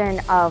combination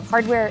of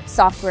hardware,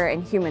 software,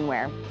 and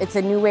humanware. It's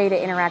a new way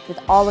to interact with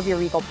all of your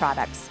Regal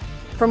products.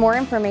 For more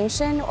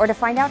information or to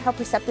find out how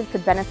Perceptive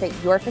could benefit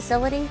your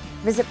facility,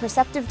 visit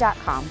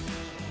perceptive.com.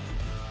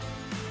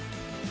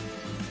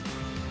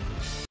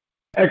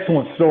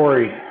 Excellent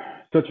story.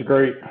 Such a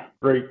great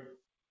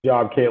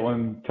job,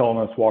 Caitlin,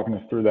 walking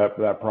us through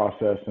that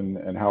process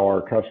and how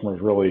our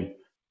customers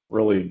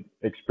really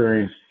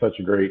experienced such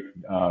a great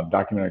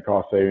documented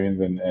cost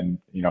savings and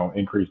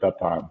increased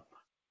uptime.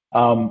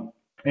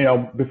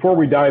 Before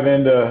we dive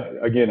into,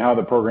 again, how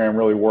the program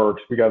really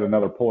works, we got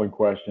another polling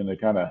question to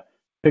kind of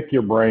pick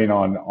your brain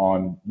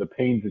on the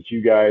pains that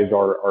you guys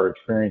are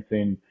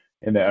experiencing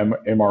in the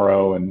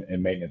MRO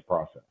and maintenance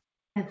process.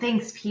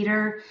 Thanks,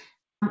 Peter.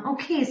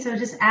 Okay, so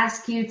just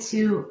ask you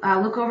to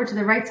look over to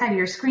the right side of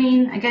your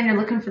screen. Again, you're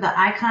looking for the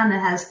icon that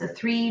has the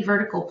 3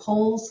 vertical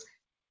polls.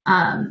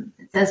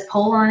 It says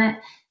poll on it.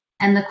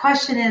 And the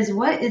question is,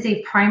 what is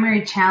a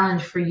primary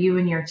challenge for you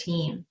and your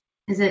team?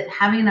 Is it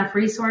having enough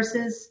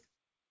resources,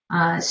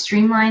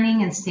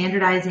 streamlining and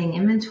standardizing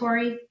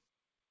inventory?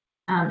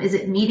 Is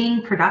it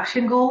meeting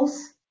production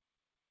goals?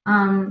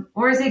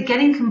 Or is it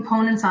getting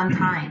components on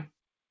time?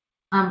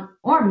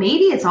 Or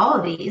maybe it's all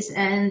of these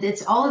and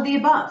it's all of the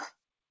above.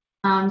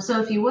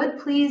 So if you would,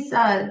 please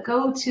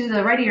go to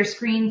the right of your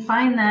screen,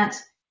 find that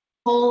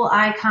poll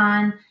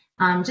icon,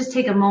 just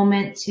take a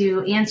moment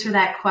to answer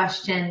that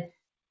question.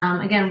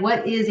 Again,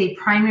 what is a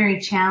primary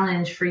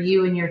challenge for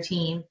you and your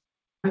team?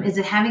 Is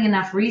it having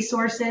enough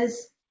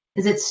resources?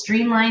 Is it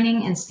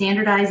streamlining and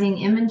standardizing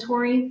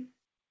inventory?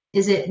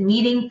 Is it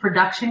meeting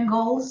production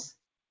goals?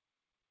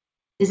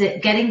 Is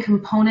it getting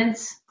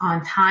components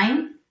on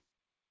time?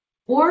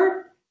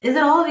 Or is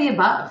it all of the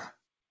above?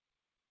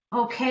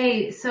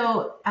 Okay,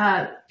 so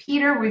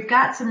Peter, we've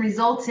got some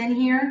results in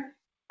here.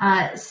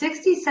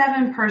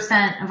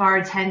 67% of our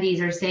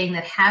attendees are saying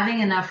that having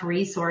enough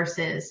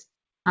resources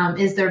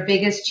is their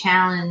biggest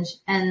challenge,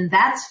 and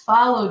that's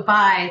followed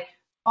by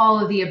all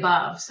of the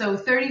above. So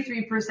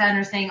 33%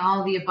 are saying all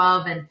of the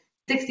above, and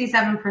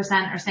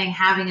 67% are saying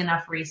having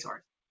enough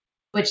resources,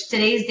 which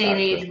today's day and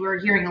age, we're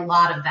hearing a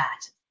lot of that.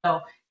 So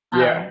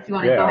if you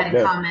want to go ahead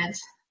and comment.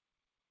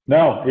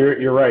 No,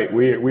 you're right.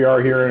 We are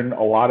hearing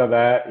a lot of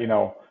that.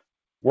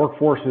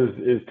 Workforce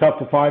is tough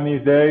to find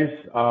these days.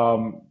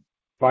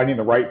 Finding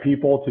the right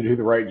people to do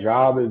the right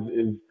job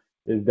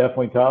is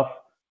definitely tough.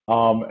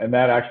 And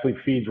that actually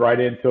feeds right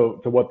into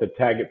what the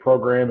Tag It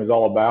program is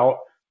all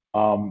about.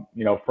 From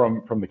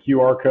the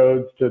QR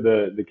codes to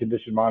the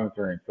condition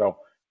monitoring. So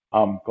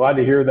glad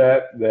to hear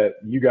that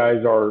you guys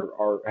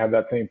have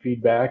that same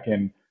feedback.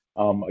 And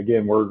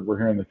again, we're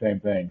hearing the same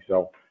thing.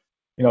 So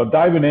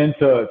diving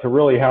into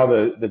really how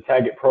the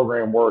Tag It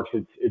program works,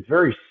 it's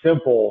very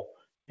simple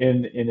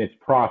in its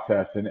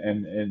process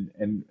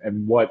and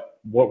what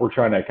we're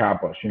trying to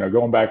accomplish.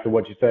 Going back to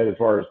what you said as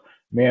far as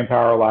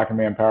manpower, lack of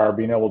manpower,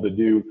 being able to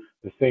do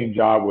the same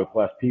job with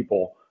less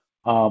people.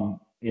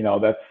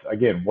 That's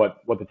again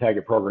what the Tag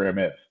It program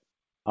is.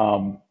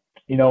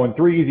 In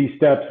 3 easy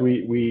steps,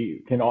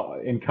 we can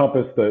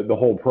encompass the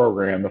whole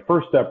program. The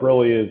first step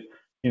really is,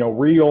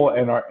 Regal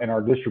and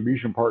our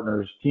distribution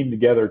partners team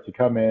together to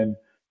come in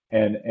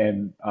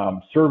and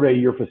survey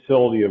your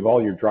facility of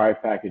all your drive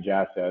package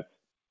assets.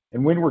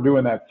 And when we're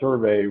doing that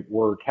survey,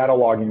 we're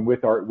cataloging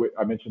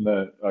I mentioned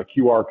the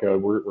QR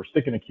code. We're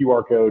sticking a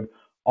QR code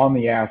on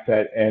the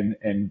asset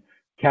and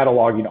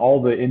cataloging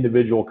all the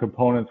individual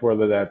components,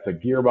 whether that's a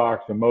gearbox,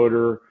 a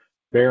motor,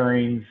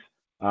 bearings.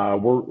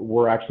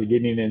 We're actually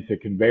getting into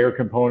conveyor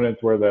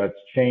components, whether that's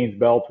chains,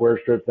 belts, wear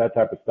strips, that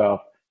type of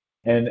stuff,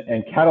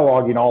 and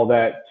cataloging all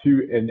that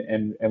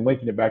and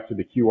linking it back to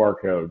the QR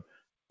code.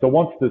 So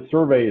once the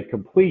survey is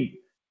complete,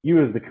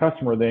 you as the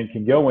customer then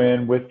can go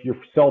in with your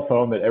cell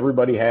phone that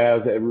everybody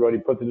has, that everybody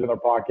puts it in their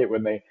pocket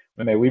when they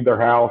leave their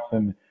house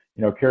and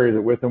carries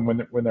it with them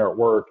when they're at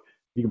work.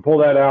 You can pull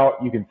that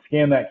out. You can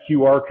scan that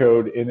QR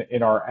code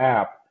in our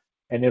app,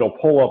 and it'll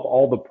pull up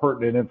all the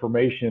pertinent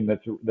information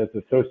that's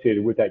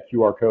associated with that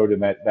QR code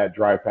and that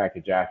drive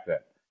package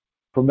asset.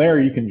 From there,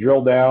 you can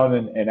drill down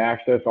and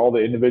access all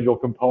the individual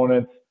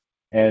components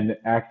and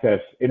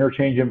access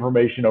interchange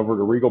information over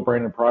to Regal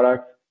branded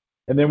products.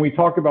 And then we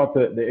talk about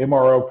the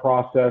MRO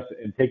process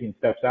and taking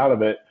steps out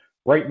of it.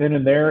 Right then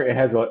and there, it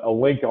has a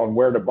link on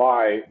where to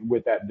buy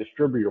with that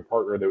distributor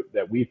partner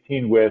that we've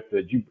teamed with,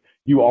 that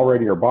you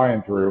already are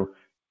buying through.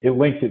 It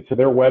links it to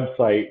their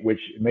website, which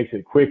makes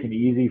it quick and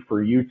easy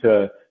for you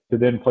to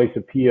then place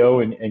a PO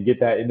and get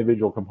that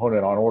individual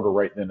component on order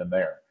right then and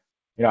there.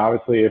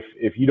 Obviously,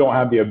 if you don't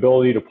have the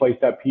ability to place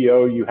that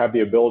PO, you have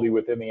the ability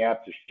within the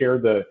app to share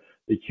the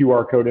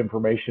QR code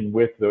information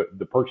with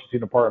the purchasing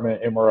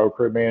department, MRO,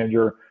 crew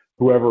manager,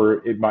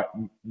 whoever it might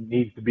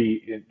needs to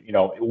be,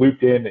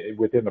 looped in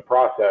within the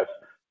process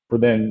for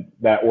then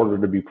that order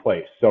to be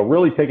placed. So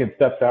really taking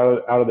steps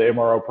out of the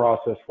MRO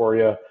process for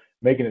you,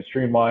 making it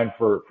streamlined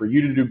for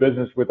you to do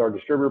business with our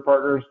distributor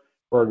partners,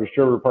 for our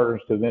distributor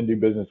partners to then do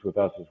business with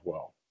us as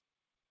well.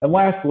 And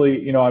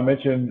lastly, I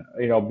mentioned,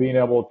 being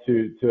able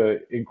to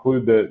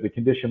include the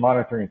condition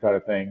monitoring side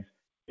of things.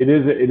 It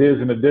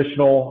is an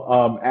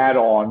additional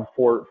add-on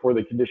for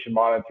the condition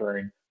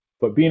monitoring.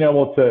 but being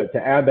able to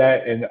add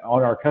that and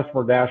on our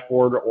customer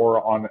dashboard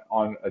or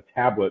on a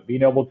tablet,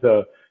 being able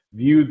to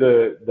view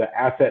the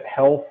asset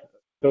health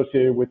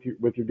associated with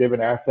your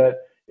given asset,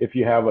 if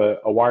you have a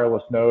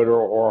wireless node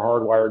or a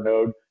hardwired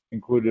node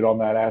included on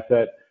that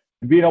asset,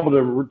 and being able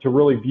to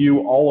really view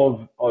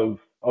all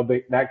of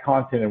that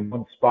content in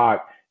one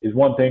spot is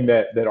one thing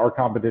that our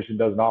competition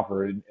doesn't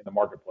offer in the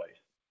marketplace.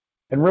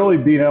 And really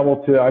being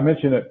able to, I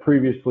mentioned it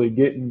previously,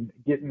 getting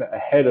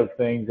ahead of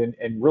things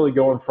and really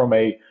going from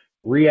a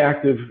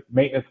reactive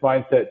maintenance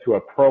mindset to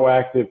a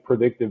proactive,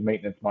 predictive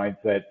maintenance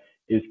mindset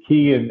is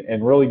key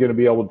and really going to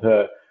be able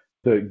to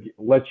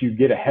let you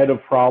get ahead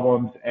of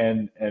problems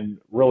and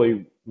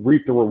really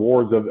reap the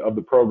rewards of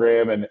the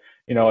program. And,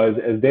 you know,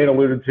 as Dan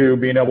alluded to,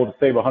 being able to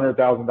save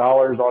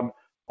 $100,000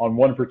 on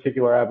one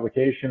particular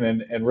application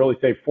and really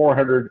save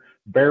 400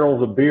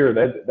 barrels of beer,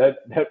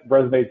 that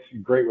resonates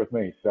great with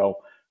me. So,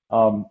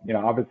 you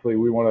know, obviously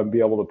we want to be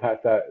able to pass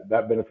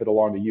that benefit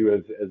along to you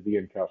as the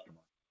end customer.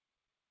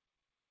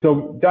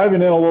 So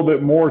diving in a little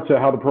bit more to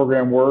how the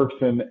program works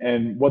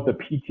and what the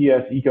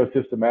PTS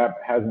ecosystem app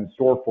has in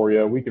store for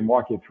you, we can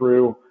walk you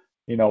through,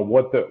 you know,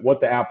 what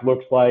the app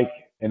looks like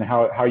and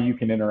how you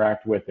can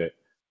interact with it.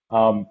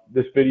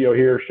 This video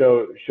here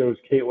shows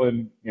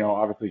Caitlin, you know,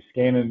 obviously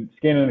scanning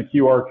a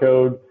QR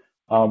code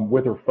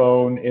with her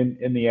phone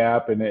in the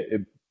app, and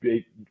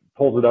it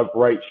pulls it up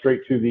right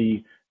straight to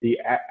the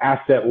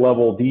asset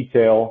level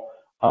detail.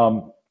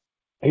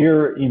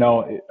 Here, you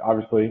know,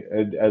 obviously,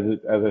 as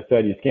I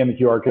said, you scan the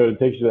QR code, it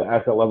takes you to the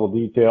asset level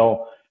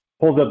detail,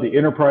 pulls up the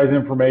enterprise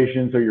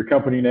information, so your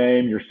company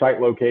name, your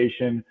site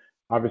location.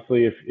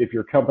 Obviously, if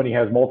your company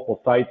has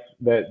multiple sites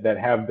that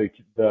have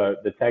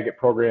the Tag It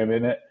program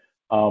in it,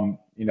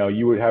 you know,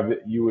 you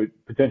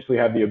would potentially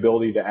have the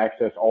ability to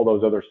access all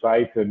those other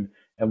sites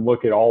and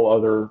look at all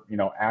other, you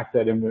know,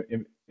 asset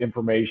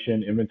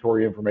information,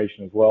 inventory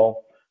information as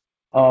well.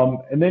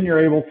 And then you're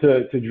able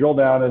to drill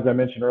down, as I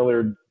mentioned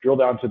earlier, drill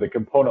down to the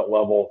component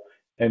level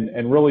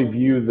and really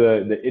view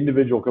the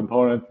individual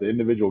components, the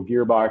individual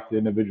gearbox, the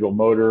individual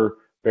motor,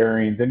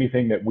 bearings,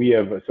 anything that we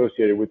have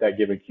associated with that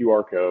given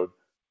QR code.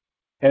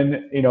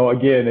 And, you know,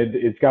 again,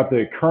 it's got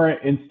the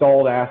current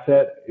installed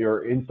asset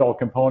or installed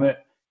component,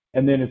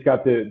 and then it's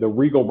got the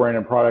Regal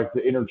branded product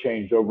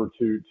interchanged over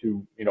to,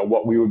 you know,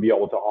 what we would be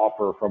able to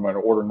offer from an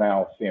order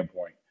now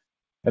standpoint.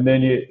 And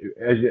then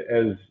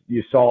as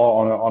you saw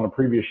on a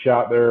previous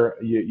shot there,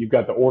 you've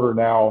got the order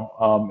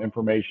now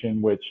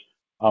information, which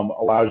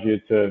allows you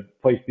to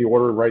place the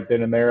order right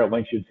then and there. It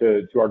links you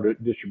to our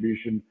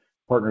distribution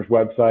partner's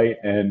website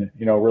and,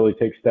 you know, really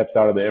takes steps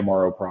out of the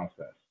MRO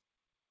process.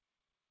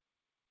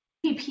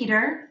 Hey,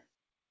 Peter.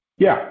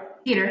 Yeah.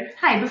 Peter,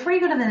 hi. Before you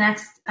go to the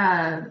next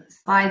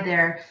slide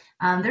there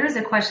is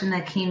a question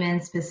that came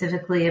in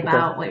specifically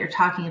about what you're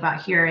talking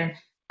about here. And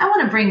I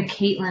want to bring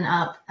Caitlin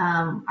up,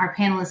 our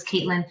panelist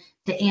Caitlin,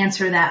 to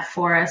answer that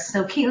for us.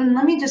 So Caitlin,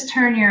 let me just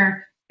turn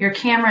your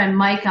camera and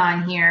mic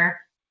on here.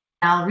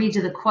 I'll read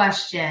you the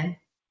question.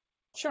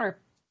 Sure.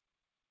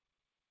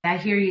 I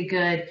hear you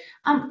good.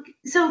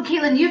 So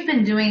Caitlin, you've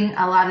been doing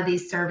a lot of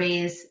these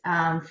surveys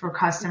for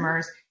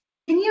customers.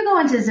 Can you go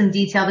into some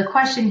detail? The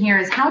question here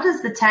is, how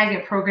does the Tag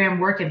It program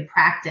work in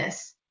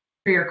practice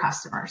for your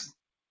customers?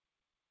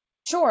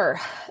 Sure.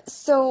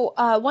 So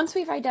once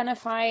we've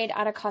identified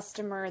at a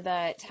customer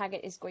that Tag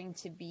It is going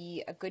to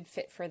be a good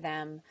fit for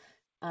them,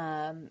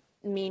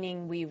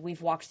 meaning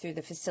we've walked through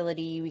the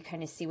facility, we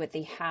kind of see what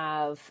they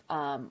have,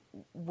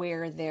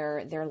 where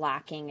they're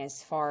lacking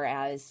as far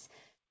as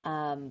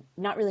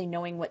not really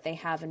knowing what they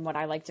have and what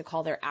I like to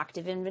call their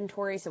active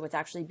inventory, so what's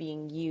actually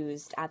being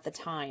used at the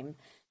time.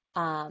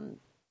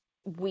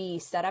 We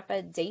set up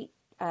a date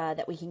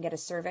that we can get a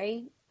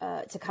survey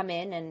to come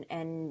in,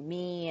 and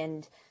me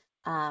and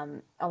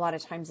a lot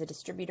of times a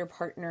distributor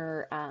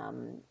partner,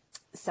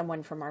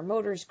 someone from our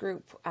motors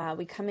group,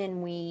 we come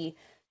in, we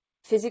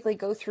physically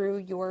go through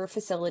your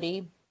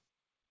facility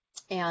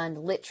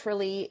and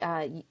literally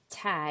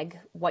tag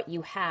what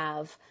you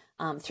have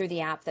through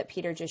the app that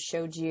Peter just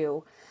showed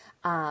you.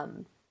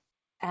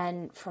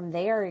 And from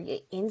there,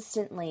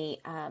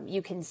 instantly,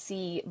 you can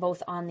see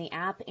both on the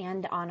app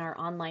and on our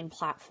online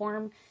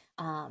platform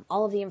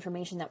all of the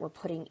information that we're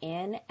putting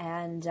in.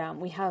 And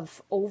we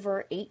have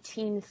over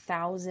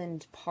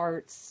 18,000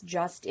 parts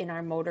just in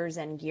our motors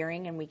and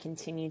gearing, and we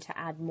continue to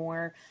add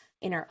more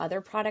in our other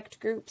product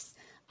groups.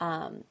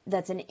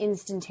 That's an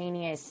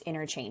instantaneous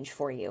interchange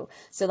for you.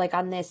 So like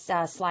on this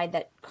slide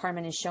that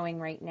Carmen is showing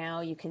right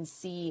now, you can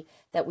see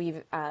that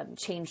we've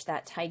changed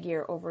that tie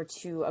gear over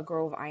to a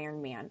Grove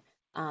Ironman.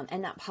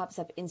 And that pops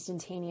up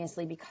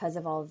instantaneously because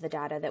of all of the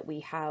data that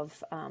we have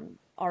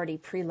already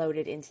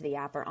preloaded into the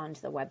app or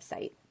onto the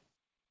website.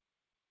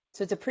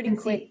 So it's a pretty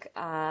quick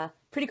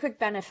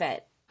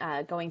benefit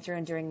going through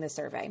and doing the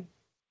survey.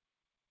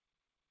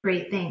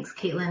 Great, thanks,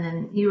 Caitlin.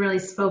 And you really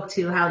spoke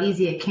to how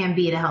easy it can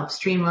be to help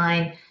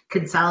streamline,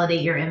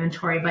 consolidate your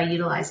inventory by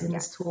utilizing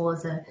this tool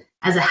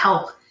as a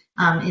help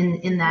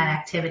in that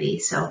activity.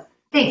 So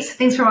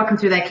thanks for walking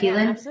through that,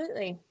 Caitlin. Yeah,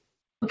 absolutely.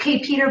 Okay,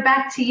 Peter,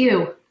 back to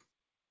you.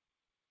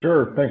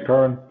 Sure. Thanks,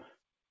 Carmen.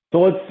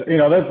 So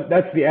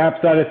that's the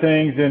app side of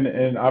things,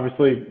 and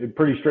obviously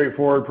pretty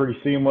straightforward, pretty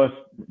seamless,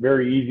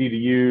 very easy to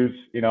use.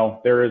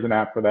 There is an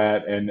app for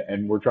that,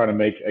 and we're trying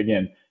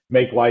to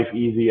make life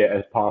easy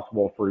as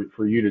possible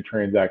for you to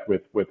transact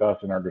with us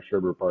and our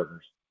distributor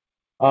partners.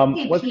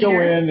 Hey, Let's Peter, go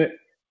in.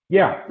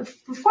 Yeah.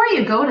 before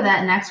you go to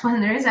that next one,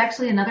 there is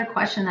actually another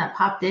question that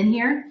popped in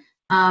here.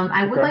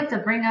 I would Okay. like to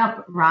bring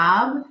up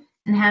Rob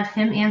and have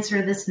him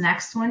answer this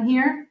next one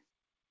here.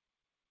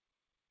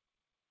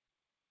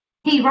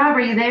 Hey, Rob,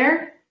 are you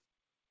there?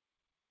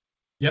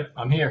 Yep,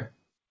 I'm here.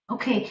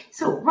 Okay,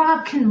 so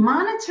Rob, can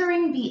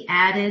monitoring be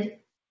added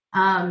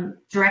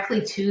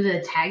directly to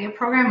the Tagit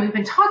program? We've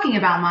been talking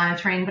about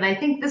monitoring, but I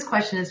think this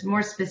question is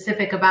more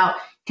specific about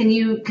can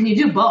you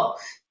do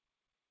both?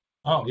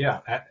 Oh yeah,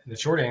 the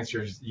short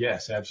answer is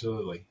yes,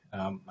 absolutely.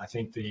 I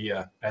think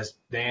as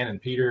Dan and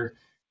Peter,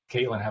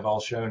 Caitlin have all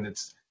shown,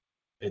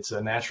 it's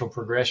a natural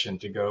progression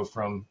to go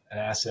from an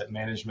asset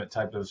management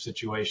type of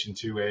situation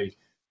to a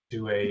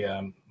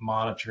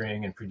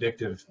monitoring and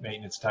predictive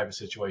maintenance type of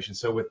situation.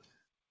 So with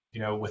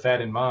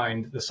that in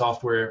mind,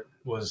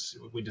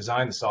 we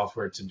designed the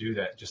software to do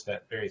that, just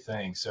that very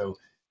thing. So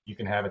you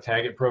can have a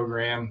Tagit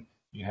program,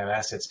 you can have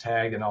assets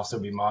tagged and also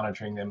be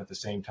monitoring them at the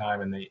same time.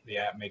 And the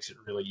app makes it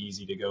really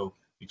easy to go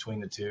between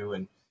the two.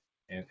 And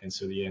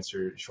so the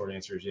short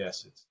answer is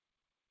yes, it's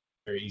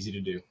very easy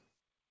to do.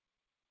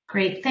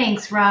 Great,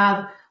 thanks,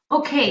 Rob.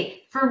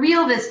 Okay, for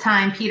real this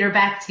time, Peter,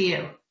 back to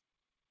you.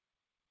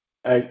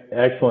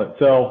 Excellent.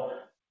 So,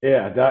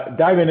 yeah,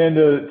 diving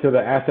into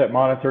the asset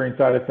monitoring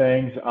side of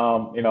things,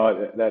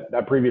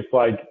 that previous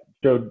slide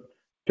showed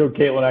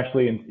Caitlin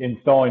actually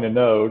installing a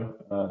node.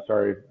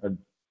 Sorry, I'm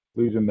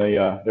losing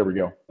there we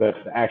go. That's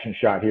the action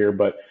shot here,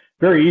 but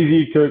very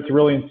easy to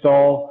really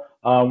install.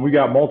 We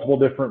got multiple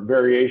different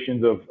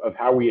variations of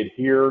how we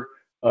adhere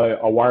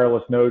a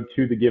wireless node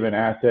to the given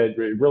asset.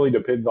 It really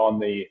depends on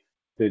the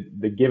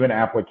given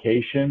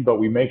application, but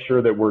we make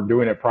sure that we're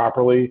doing it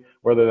properly,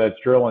 whether that's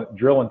drill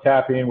and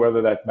tapping,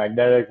 whether that's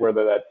magnetic,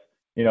 whether that's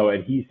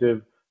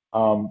adhesive,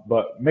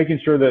 but making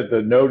sure that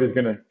the node is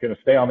going to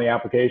stay on the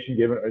application,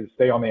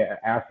 stay on the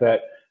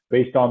asset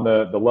based on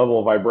the level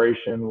of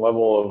vibration,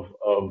 level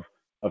of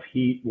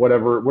heat,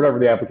 whatever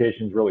the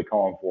application is really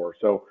calling for.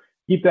 So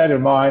keep that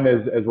in mind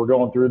as we're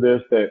going through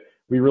this, that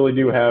we really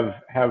do have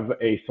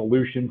a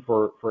solution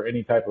for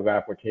any type of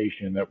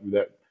application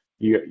that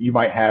you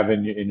might have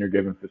in your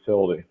given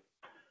facility.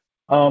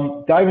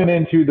 Diving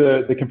into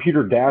the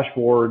computer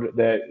dashboard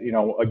that,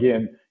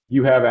 again,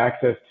 you have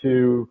access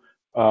to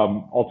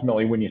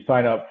ultimately when you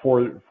sign up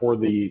for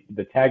the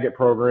Tagit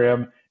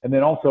program, and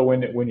then also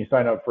when you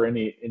sign up for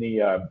any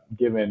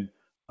given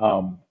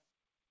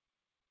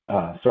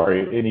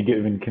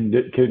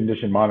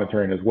condition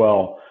monitoring as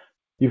well.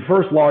 You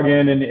first log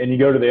in and you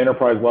go to the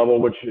enterprise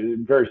level, which is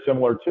very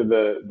similar to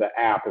the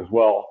app as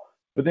well.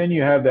 But then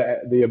you have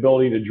the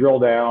ability to drill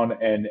down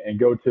and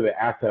go to the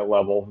asset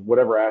level,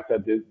 whatever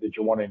asset that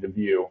you're wanting to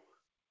view,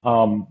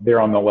 there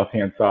on the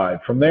left-hand side.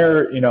 From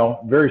there,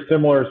 very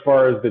similar as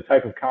far as the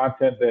type of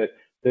content that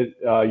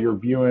you're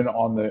viewing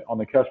on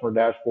the customer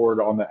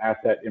dashboard on the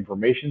asset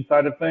information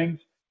side of things,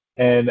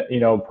 and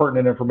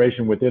pertinent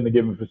information within the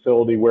given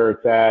facility, where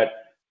it's at,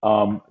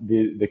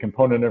 the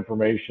component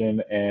information,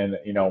 and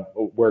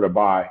where to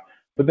buy.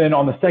 But then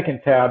on the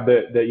second tab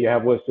that you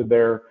have listed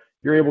there,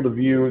 you're able to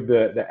view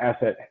the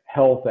asset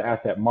health, the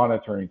asset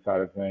monitoring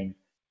side of things,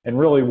 and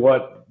really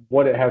what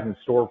it has in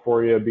store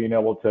for you, being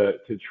able to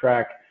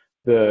track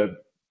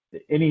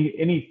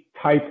any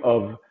type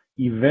of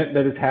event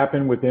that has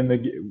happened with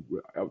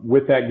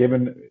that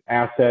given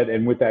asset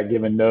and with that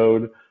given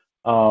node,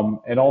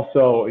 and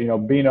also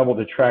being able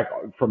to track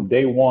from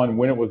day one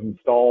when it was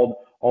installed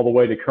all the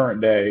way to current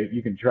day.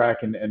 You can track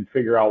and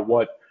figure out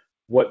what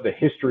the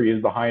history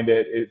is behind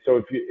it.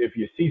 So if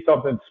you see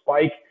something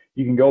spike,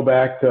 you can go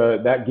back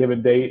to that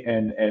given date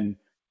and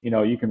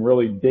you can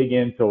really dig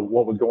into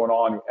what was going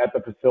on at the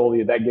facility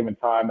at that given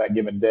time, that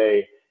given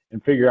day,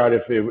 and figure out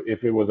if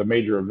it was a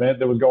major event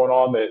that was going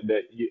on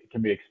that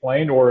can be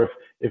explained, or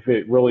if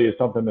it really is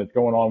something that's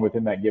going on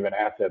within that given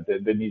asset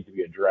that needs to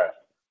be addressed.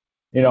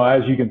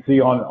 As you can see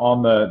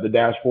on the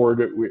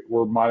dashboard,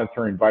 we're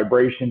monitoring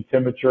vibration,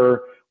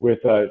 temperature with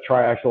a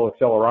triaxial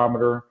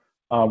accelerometer.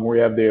 We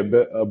have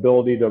the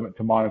ability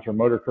to monitor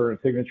motor current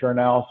signature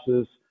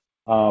analysis,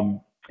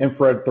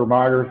 infrared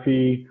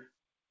thermography,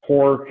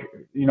 torque.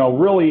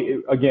 Really,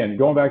 again,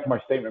 going back to my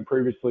statement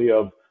previously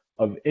of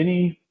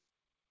any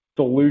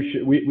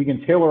solution, we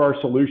can tailor our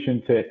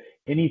solution to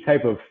any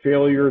type of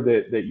failure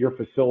that your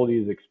facility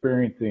is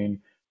experiencing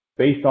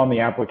based on the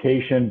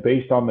application,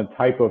 based on the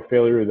type of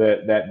failure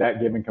that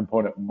given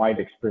component might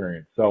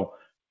experience. So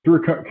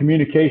through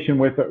communication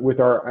with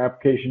our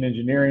application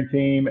engineering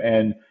team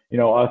and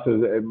us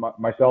as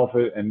myself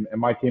and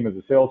my team as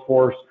a sales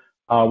force,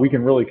 we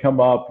can really come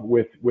up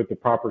with the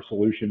proper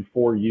solution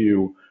for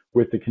you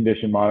with the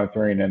condition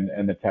monitoring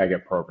and the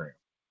Tagit program.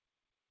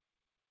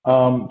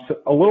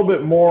 So a little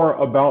bit more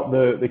about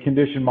the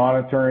condition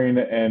monitoring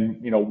and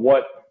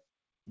what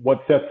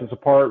what sets us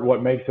apart,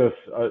 what makes us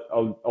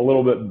a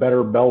little bit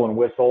better bell and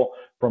whistle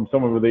from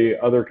some of the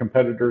other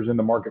competitors in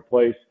the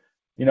marketplace.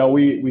 You know,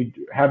 we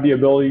have the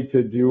ability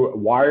to do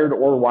wired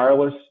or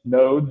wireless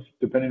nodes,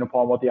 depending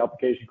upon what the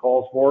application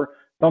calls for.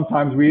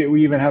 Sometimes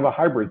we even have a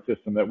hybrid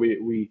system that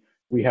we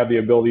have the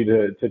ability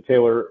to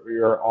tailor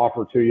your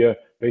offer to you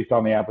based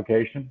on the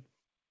application.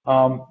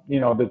 You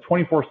know, the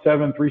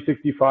 24/7,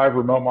 365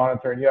 remote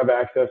monitoring, you have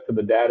access to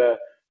the data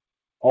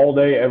all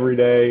day, every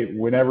day.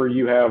 Whenever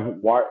you have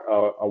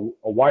a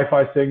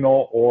Wi-Fi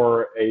signal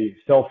or a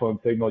cell phone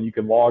signal, you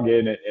can log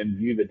in and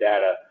view the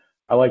data.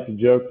 I like to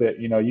joke that,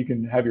 you know, you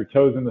can have your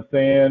toes in the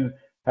sand,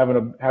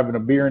 having a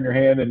beer in your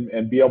hand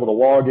and be able to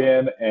log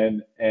in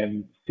and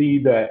see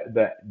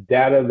the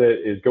data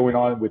that is going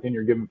on within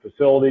your given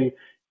facility.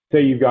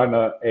 Say you've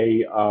gotten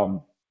say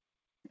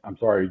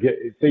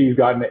you've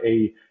gotten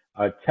a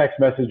text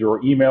message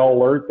or email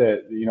alert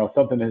that, you know,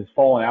 something has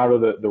fallen out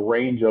of the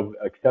range of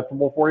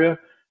acceptable for you.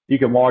 You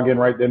can log in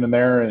right then and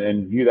there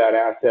and view that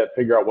asset,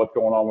 figure out what's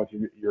going on with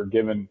your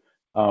given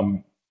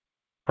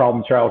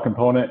problem child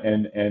component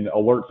and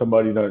alert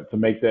somebody to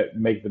make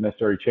the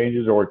necessary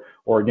changes or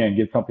again,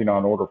 get something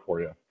on order for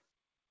you.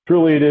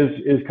 Truly, it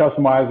is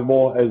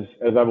customizable. As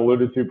I've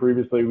alluded to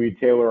previously, we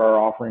tailor our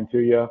offering to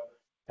you.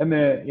 And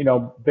then, you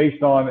know,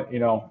 based on, you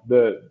know,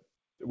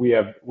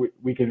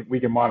 we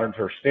can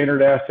monitor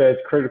standard assets,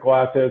 critical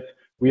assets.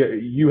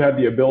 You have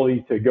the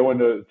ability to go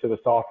into the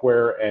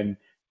software and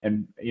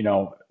you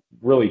know,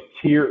 really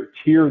tier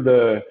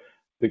the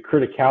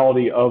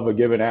criticality of a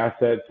given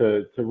asset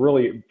to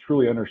really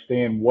truly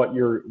understand what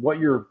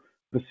your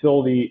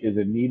facility is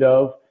in need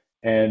of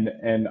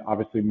and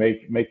obviously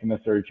make the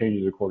necessary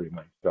changes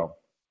accordingly. So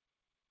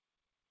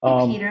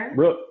Hey, Peter.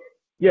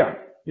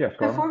 Yes,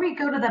 Carmen. Before we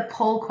go to the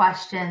poll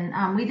question,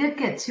 we did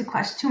get two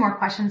more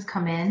questions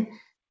come in.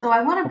 So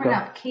I want to bring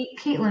up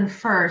Caitlin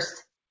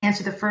first,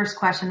 answer the first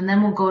question, and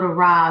then we'll go to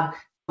Rob.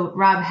 So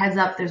Rob, heads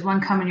up, there's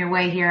one coming your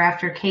way here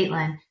after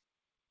Caitlin.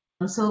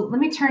 So let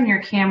me turn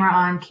your camera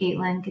on,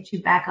 Caitlin, get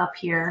you back up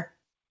here.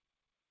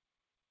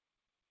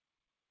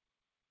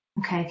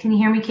 Okay, can you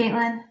hear me,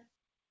 Caitlin?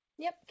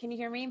 Yep, can you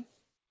hear me?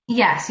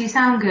 Yes, you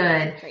sound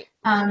good.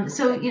 Great.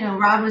 So, you know,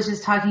 Rob was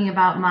just talking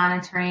about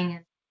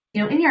monitoring.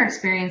 You know, in your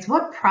experience,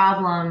 what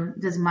problem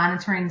does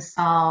monitoring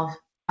solve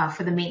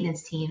for the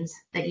maintenance teams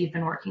that you've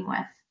been working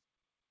with?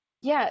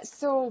 Yeah,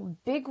 so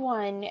big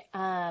one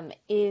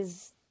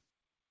is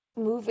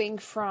moving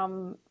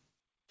from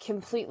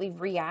completely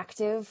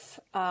reactive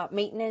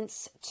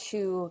maintenance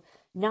to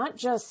not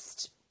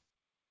just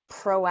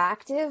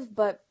proactive,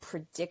 but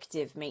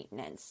predictive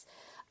maintenance.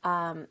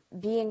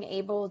 Being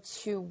able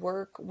to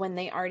work when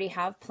they already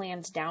have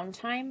planned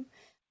downtime,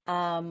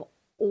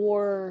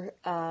 or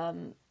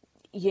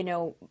you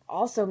know,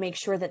 also make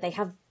sure that they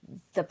have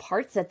the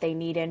parts that they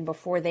need in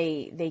before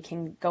they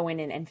can go in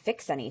and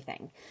fix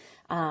anything.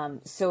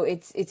 So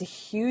it's a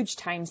huge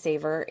time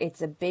saver.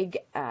 It's a big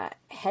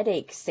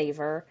headache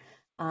saver,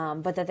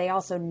 but that they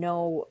also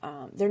know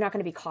they're not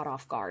going to be caught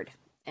off guard.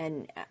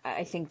 And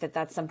I think that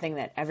that's something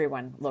that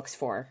everyone looks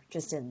for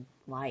just in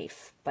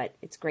life, but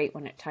it's great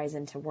when it ties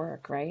into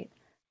work, right?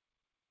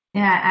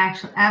 Yeah,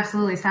 actually,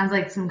 absolutely. Sounds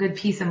like some good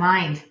peace of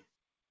mind.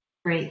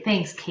 Great.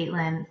 Thanks,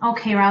 Caitlin.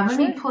 Okay, Rob, let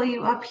me pull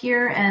you up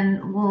here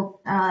and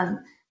we'll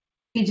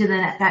feed you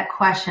that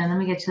question. Let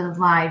me get you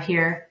live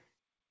here.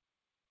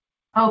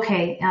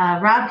 Okay,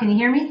 Rob, can you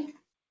hear me?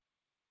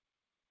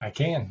 I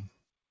can.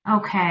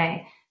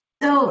 Okay.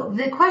 So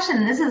the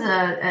question, this is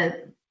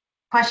a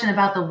question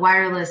about the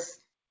wireless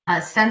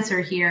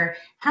sensor here.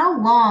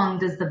 How long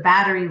does the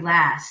battery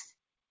last,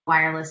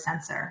 wireless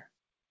sensor?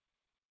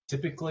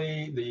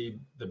 Typically,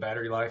 the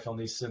battery life on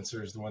these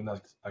sensors, the one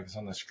that's like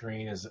on the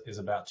screen, is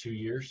about 2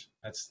 years.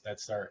 That's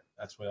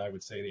what I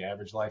would say the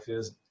average life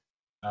is.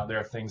 There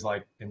are things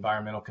like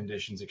environmental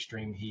conditions,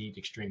 extreme heat,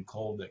 extreme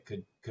cold that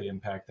could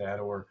impact that,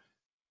 or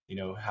you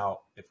know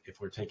how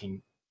if we're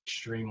taking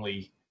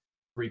extremely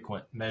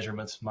frequent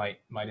measurements might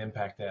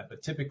impact that.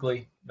 But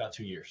typically about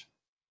 2 years.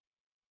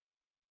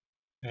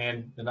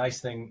 And the nice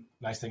thing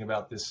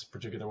about this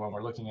particular one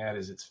we're looking at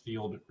is it's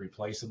field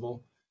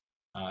replaceable.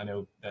 I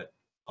know that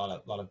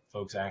a lot of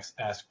folks ask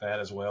that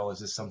as well. Is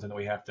this something that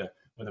we have to,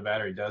 when the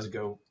battery does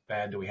go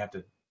bad, do we have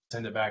to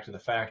send it back to the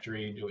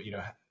factory? Do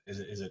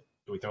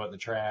we throw it in the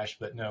trash?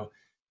 But no,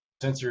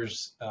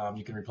 sensors,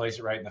 you can replace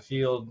it right in the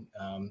field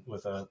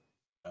with a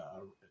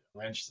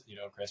wrench, you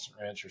know, a crescent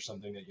wrench or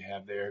something that you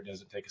have there. It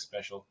does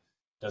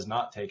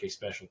not take a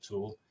special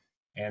tool.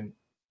 And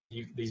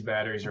these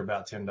batteries are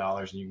about $10,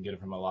 and you can get them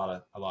from a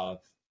lot of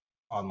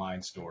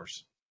online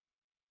stores.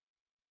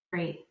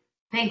 Great.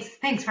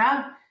 Thanks,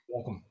 Rob.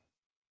 Welcome.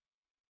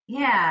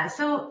 Yeah,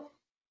 so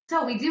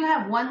we do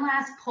have one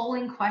last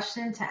polling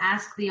question to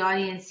ask the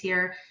audience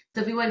here.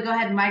 So if you would go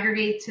ahead and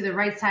migrate to the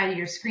right side of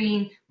your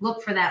screen,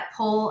 look for that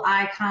poll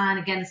icon.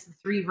 Again, it's the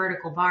 3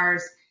 vertical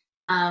bars.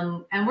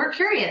 And we're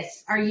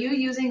curious, are you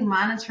using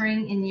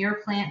monitoring in your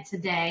plant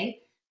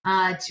today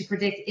to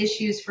predict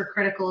issues for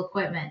critical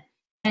equipment?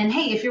 And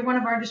hey, if you're one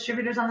of our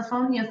distributors on the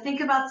phone, you know,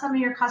 think about some of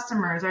your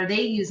customers. Are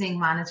they using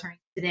monitoring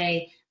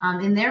today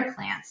in their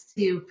plants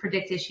to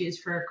predict issues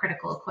for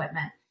critical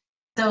equipment.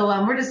 So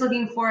we're just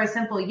looking for a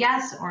simple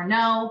yes or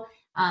no,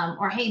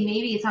 or hey,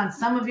 maybe it's on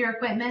some of your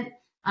equipment,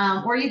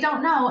 or you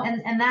don't know,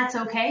 and that's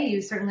okay.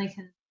 You certainly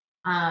can,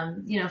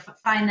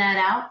 find that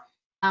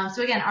out.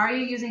 So again, are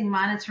you using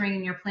monitoring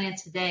in your plant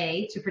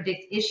today to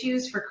predict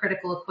issues for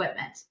critical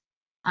equipment?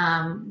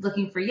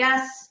 Looking for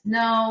yes,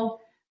 no,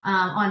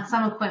 on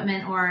some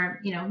equipment, or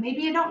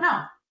maybe you don't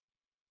know.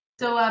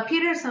 So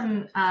Peter,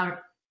 some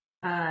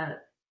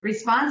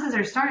responses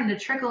are starting to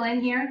trickle in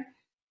here.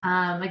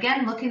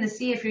 Again, looking to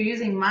see if you're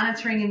using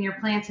monitoring in your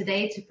plant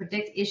today to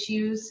predict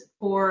issues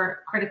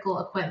for critical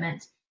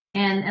equipment.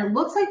 And it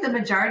looks like the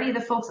majority of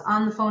the folks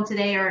on the phone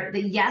today are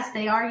that yes,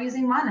 they are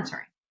using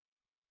monitoring.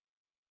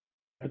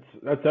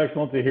 That's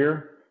excellent to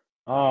hear.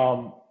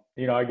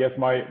 I guess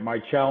my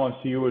challenge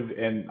to you would,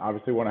 and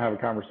obviously want to have a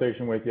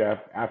conversation with you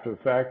after the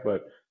fact,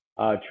 but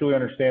truly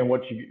understand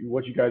what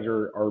you guys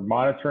are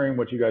monitoring,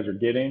 what you guys are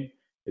getting.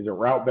 Is it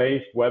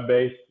route-based,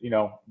 web-based?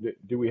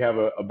 Do we have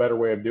a better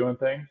way of doing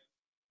things?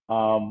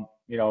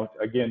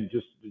 Again,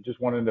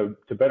 just wanting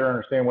to better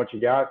understand what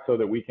you got so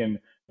that we can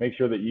make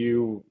sure that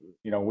you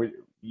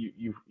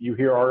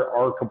hear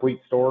our complete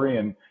story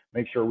and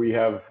make sure we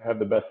have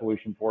the best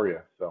solution for you.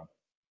 So,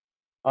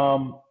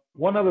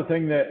 one other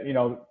thing that,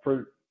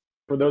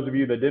 for those of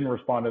you that didn't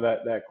respond to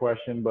that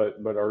question, but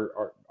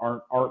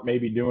aren't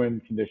maybe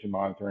doing condition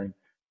monitoring,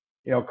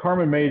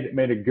 Carmen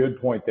made a good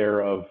point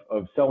there of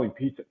selling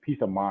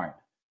peace of mind.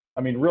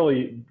 I mean,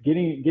 really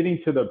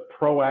getting to the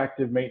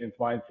proactive maintenance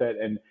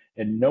mindset and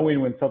knowing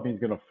when something's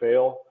going to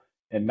fail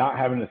and not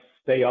having to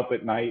stay up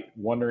at night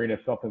wondering if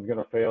something's going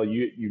to fail.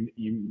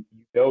 You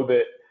know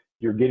that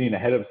you're getting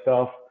ahead of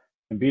stuff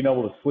and being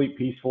able to sleep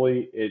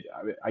peacefully.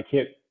 I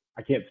can't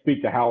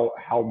speak to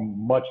how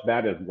much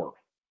that is worth.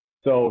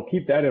 So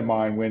keep that in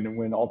mind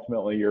when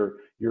ultimately you're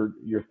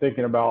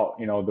thinking about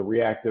the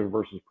reactive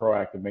versus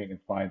proactive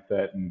maintenance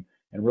mindset and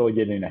really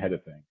getting ahead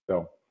of things.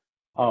 So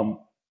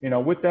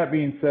with that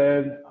being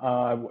said,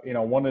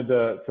 wanted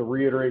to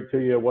reiterate to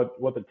you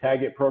what the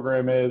Tag It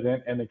program is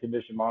and the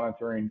condition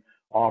monitoring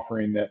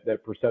offering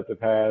that Perceptive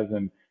has,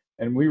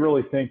 and we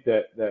really think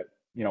that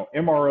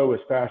MRO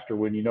is faster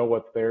when you know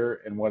what's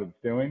there and what it's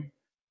doing.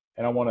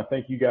 And I want to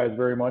thank you guys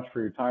very much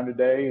for your time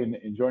today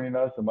and joining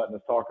us and letting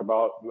us talk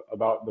about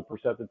the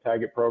Perceptive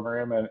Tag It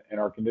program and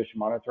our condition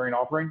monitoring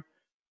offering.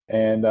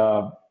 And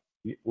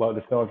let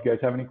us know if you guys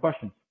have any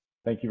questions.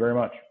 Thank you very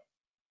much.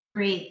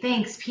 Great,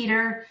 thanks,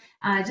 Peter.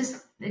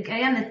 Just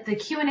again, the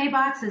Q&A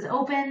box is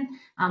open.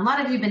 A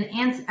lot of you have been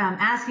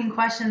asking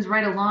questions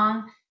right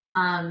along,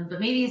 but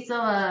maybe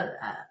still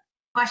a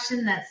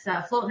question that's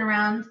floating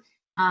around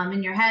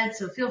in your head.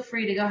 So feel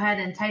free to go ahead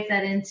and type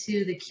that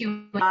into the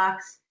Q&A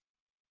box.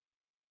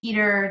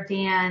 Peter,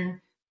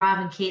 Dan, Rob,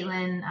 and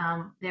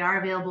Caitlin, they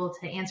are available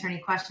to answer any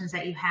questions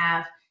that you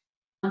have.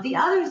 The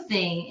other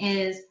thing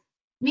is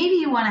maybe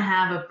you want to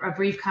have a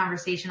brief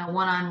conversation, a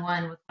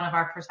one-on-one with one of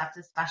our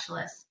Perceptive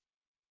specialists.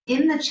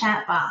 In the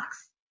chat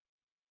box,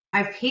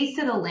 I've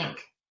pasted a link.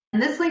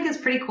 And this link is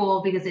pretty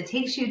cool because it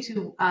takes you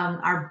to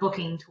our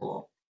booking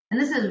tool.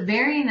 And this is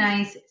very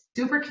nice,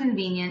 super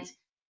convenient.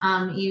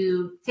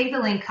 You take the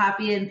link,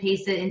 copy it, and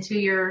paste it into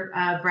your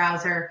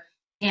browser,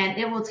 and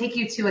it will take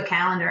you to a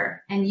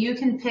calendar. And you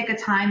can pick a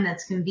time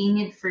that's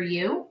convenient for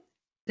you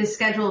to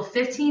schedule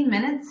 15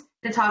 minutes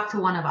to talk to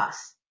one of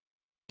us.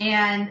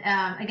 And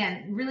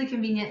again, really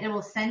convenient. It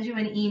will send you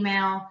an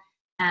email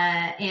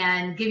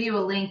and give you a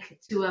link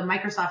to a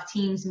Microsoft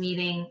Teams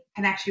meeting,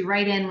 connects you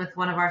right in with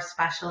one of our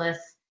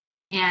specialists,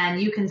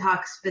 and you can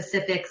talk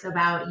specifics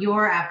about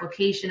your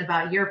application,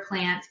 about your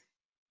plant,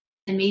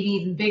 and maybe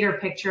even bigger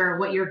picture,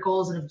 what your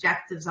goals and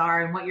objectives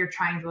are and what you're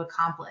trying to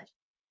accomplish.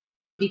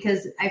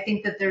 Because I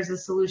think that there's a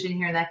solution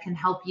here that can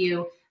help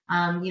you,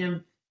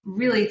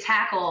 really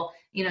tackle,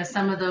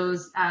 some of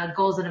those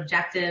goals and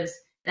objectives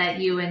that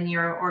you and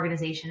your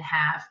organization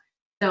have.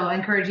 So I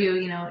encourage you,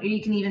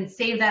 you can even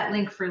save that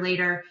link for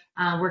later.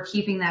 We're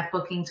keeping that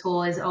booking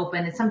tool is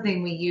open. It's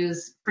something we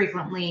use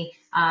frequently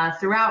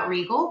throughout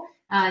Regal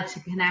to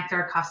connect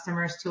our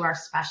customers to our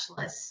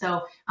specialists.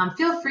 So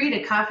feel free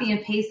to copy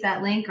and paste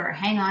that link or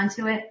hang on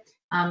to it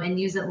and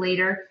use it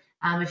later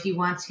if you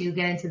want to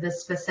get into the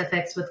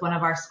specifics with one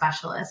of our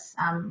specialists.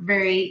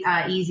 Very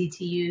easy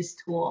to use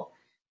tool.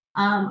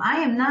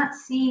 I am not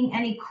seeing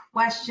any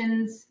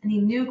questions, any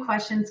new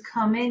questions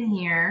come in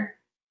here.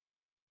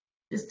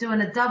 Just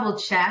doing a double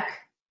check.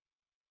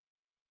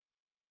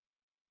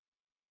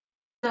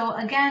 So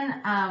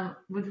again,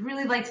 would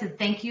really like to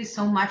thank you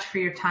so much for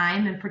your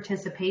time and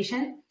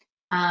participation.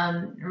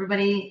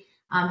 Everybody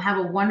have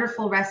a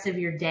wonderful rest of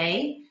your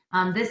day.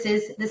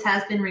 This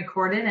has been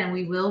recorded, and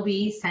we will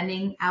be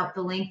sending out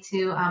the link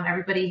to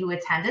everybody who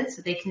attended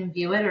so they can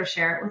view it or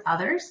share it with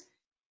others.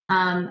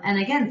 And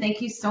again,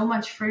 thank you so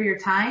much for your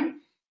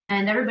time,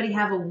 and everybody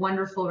have a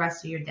wonderful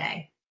rest of your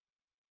day.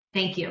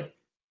 Thank you.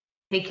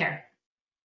 Take care.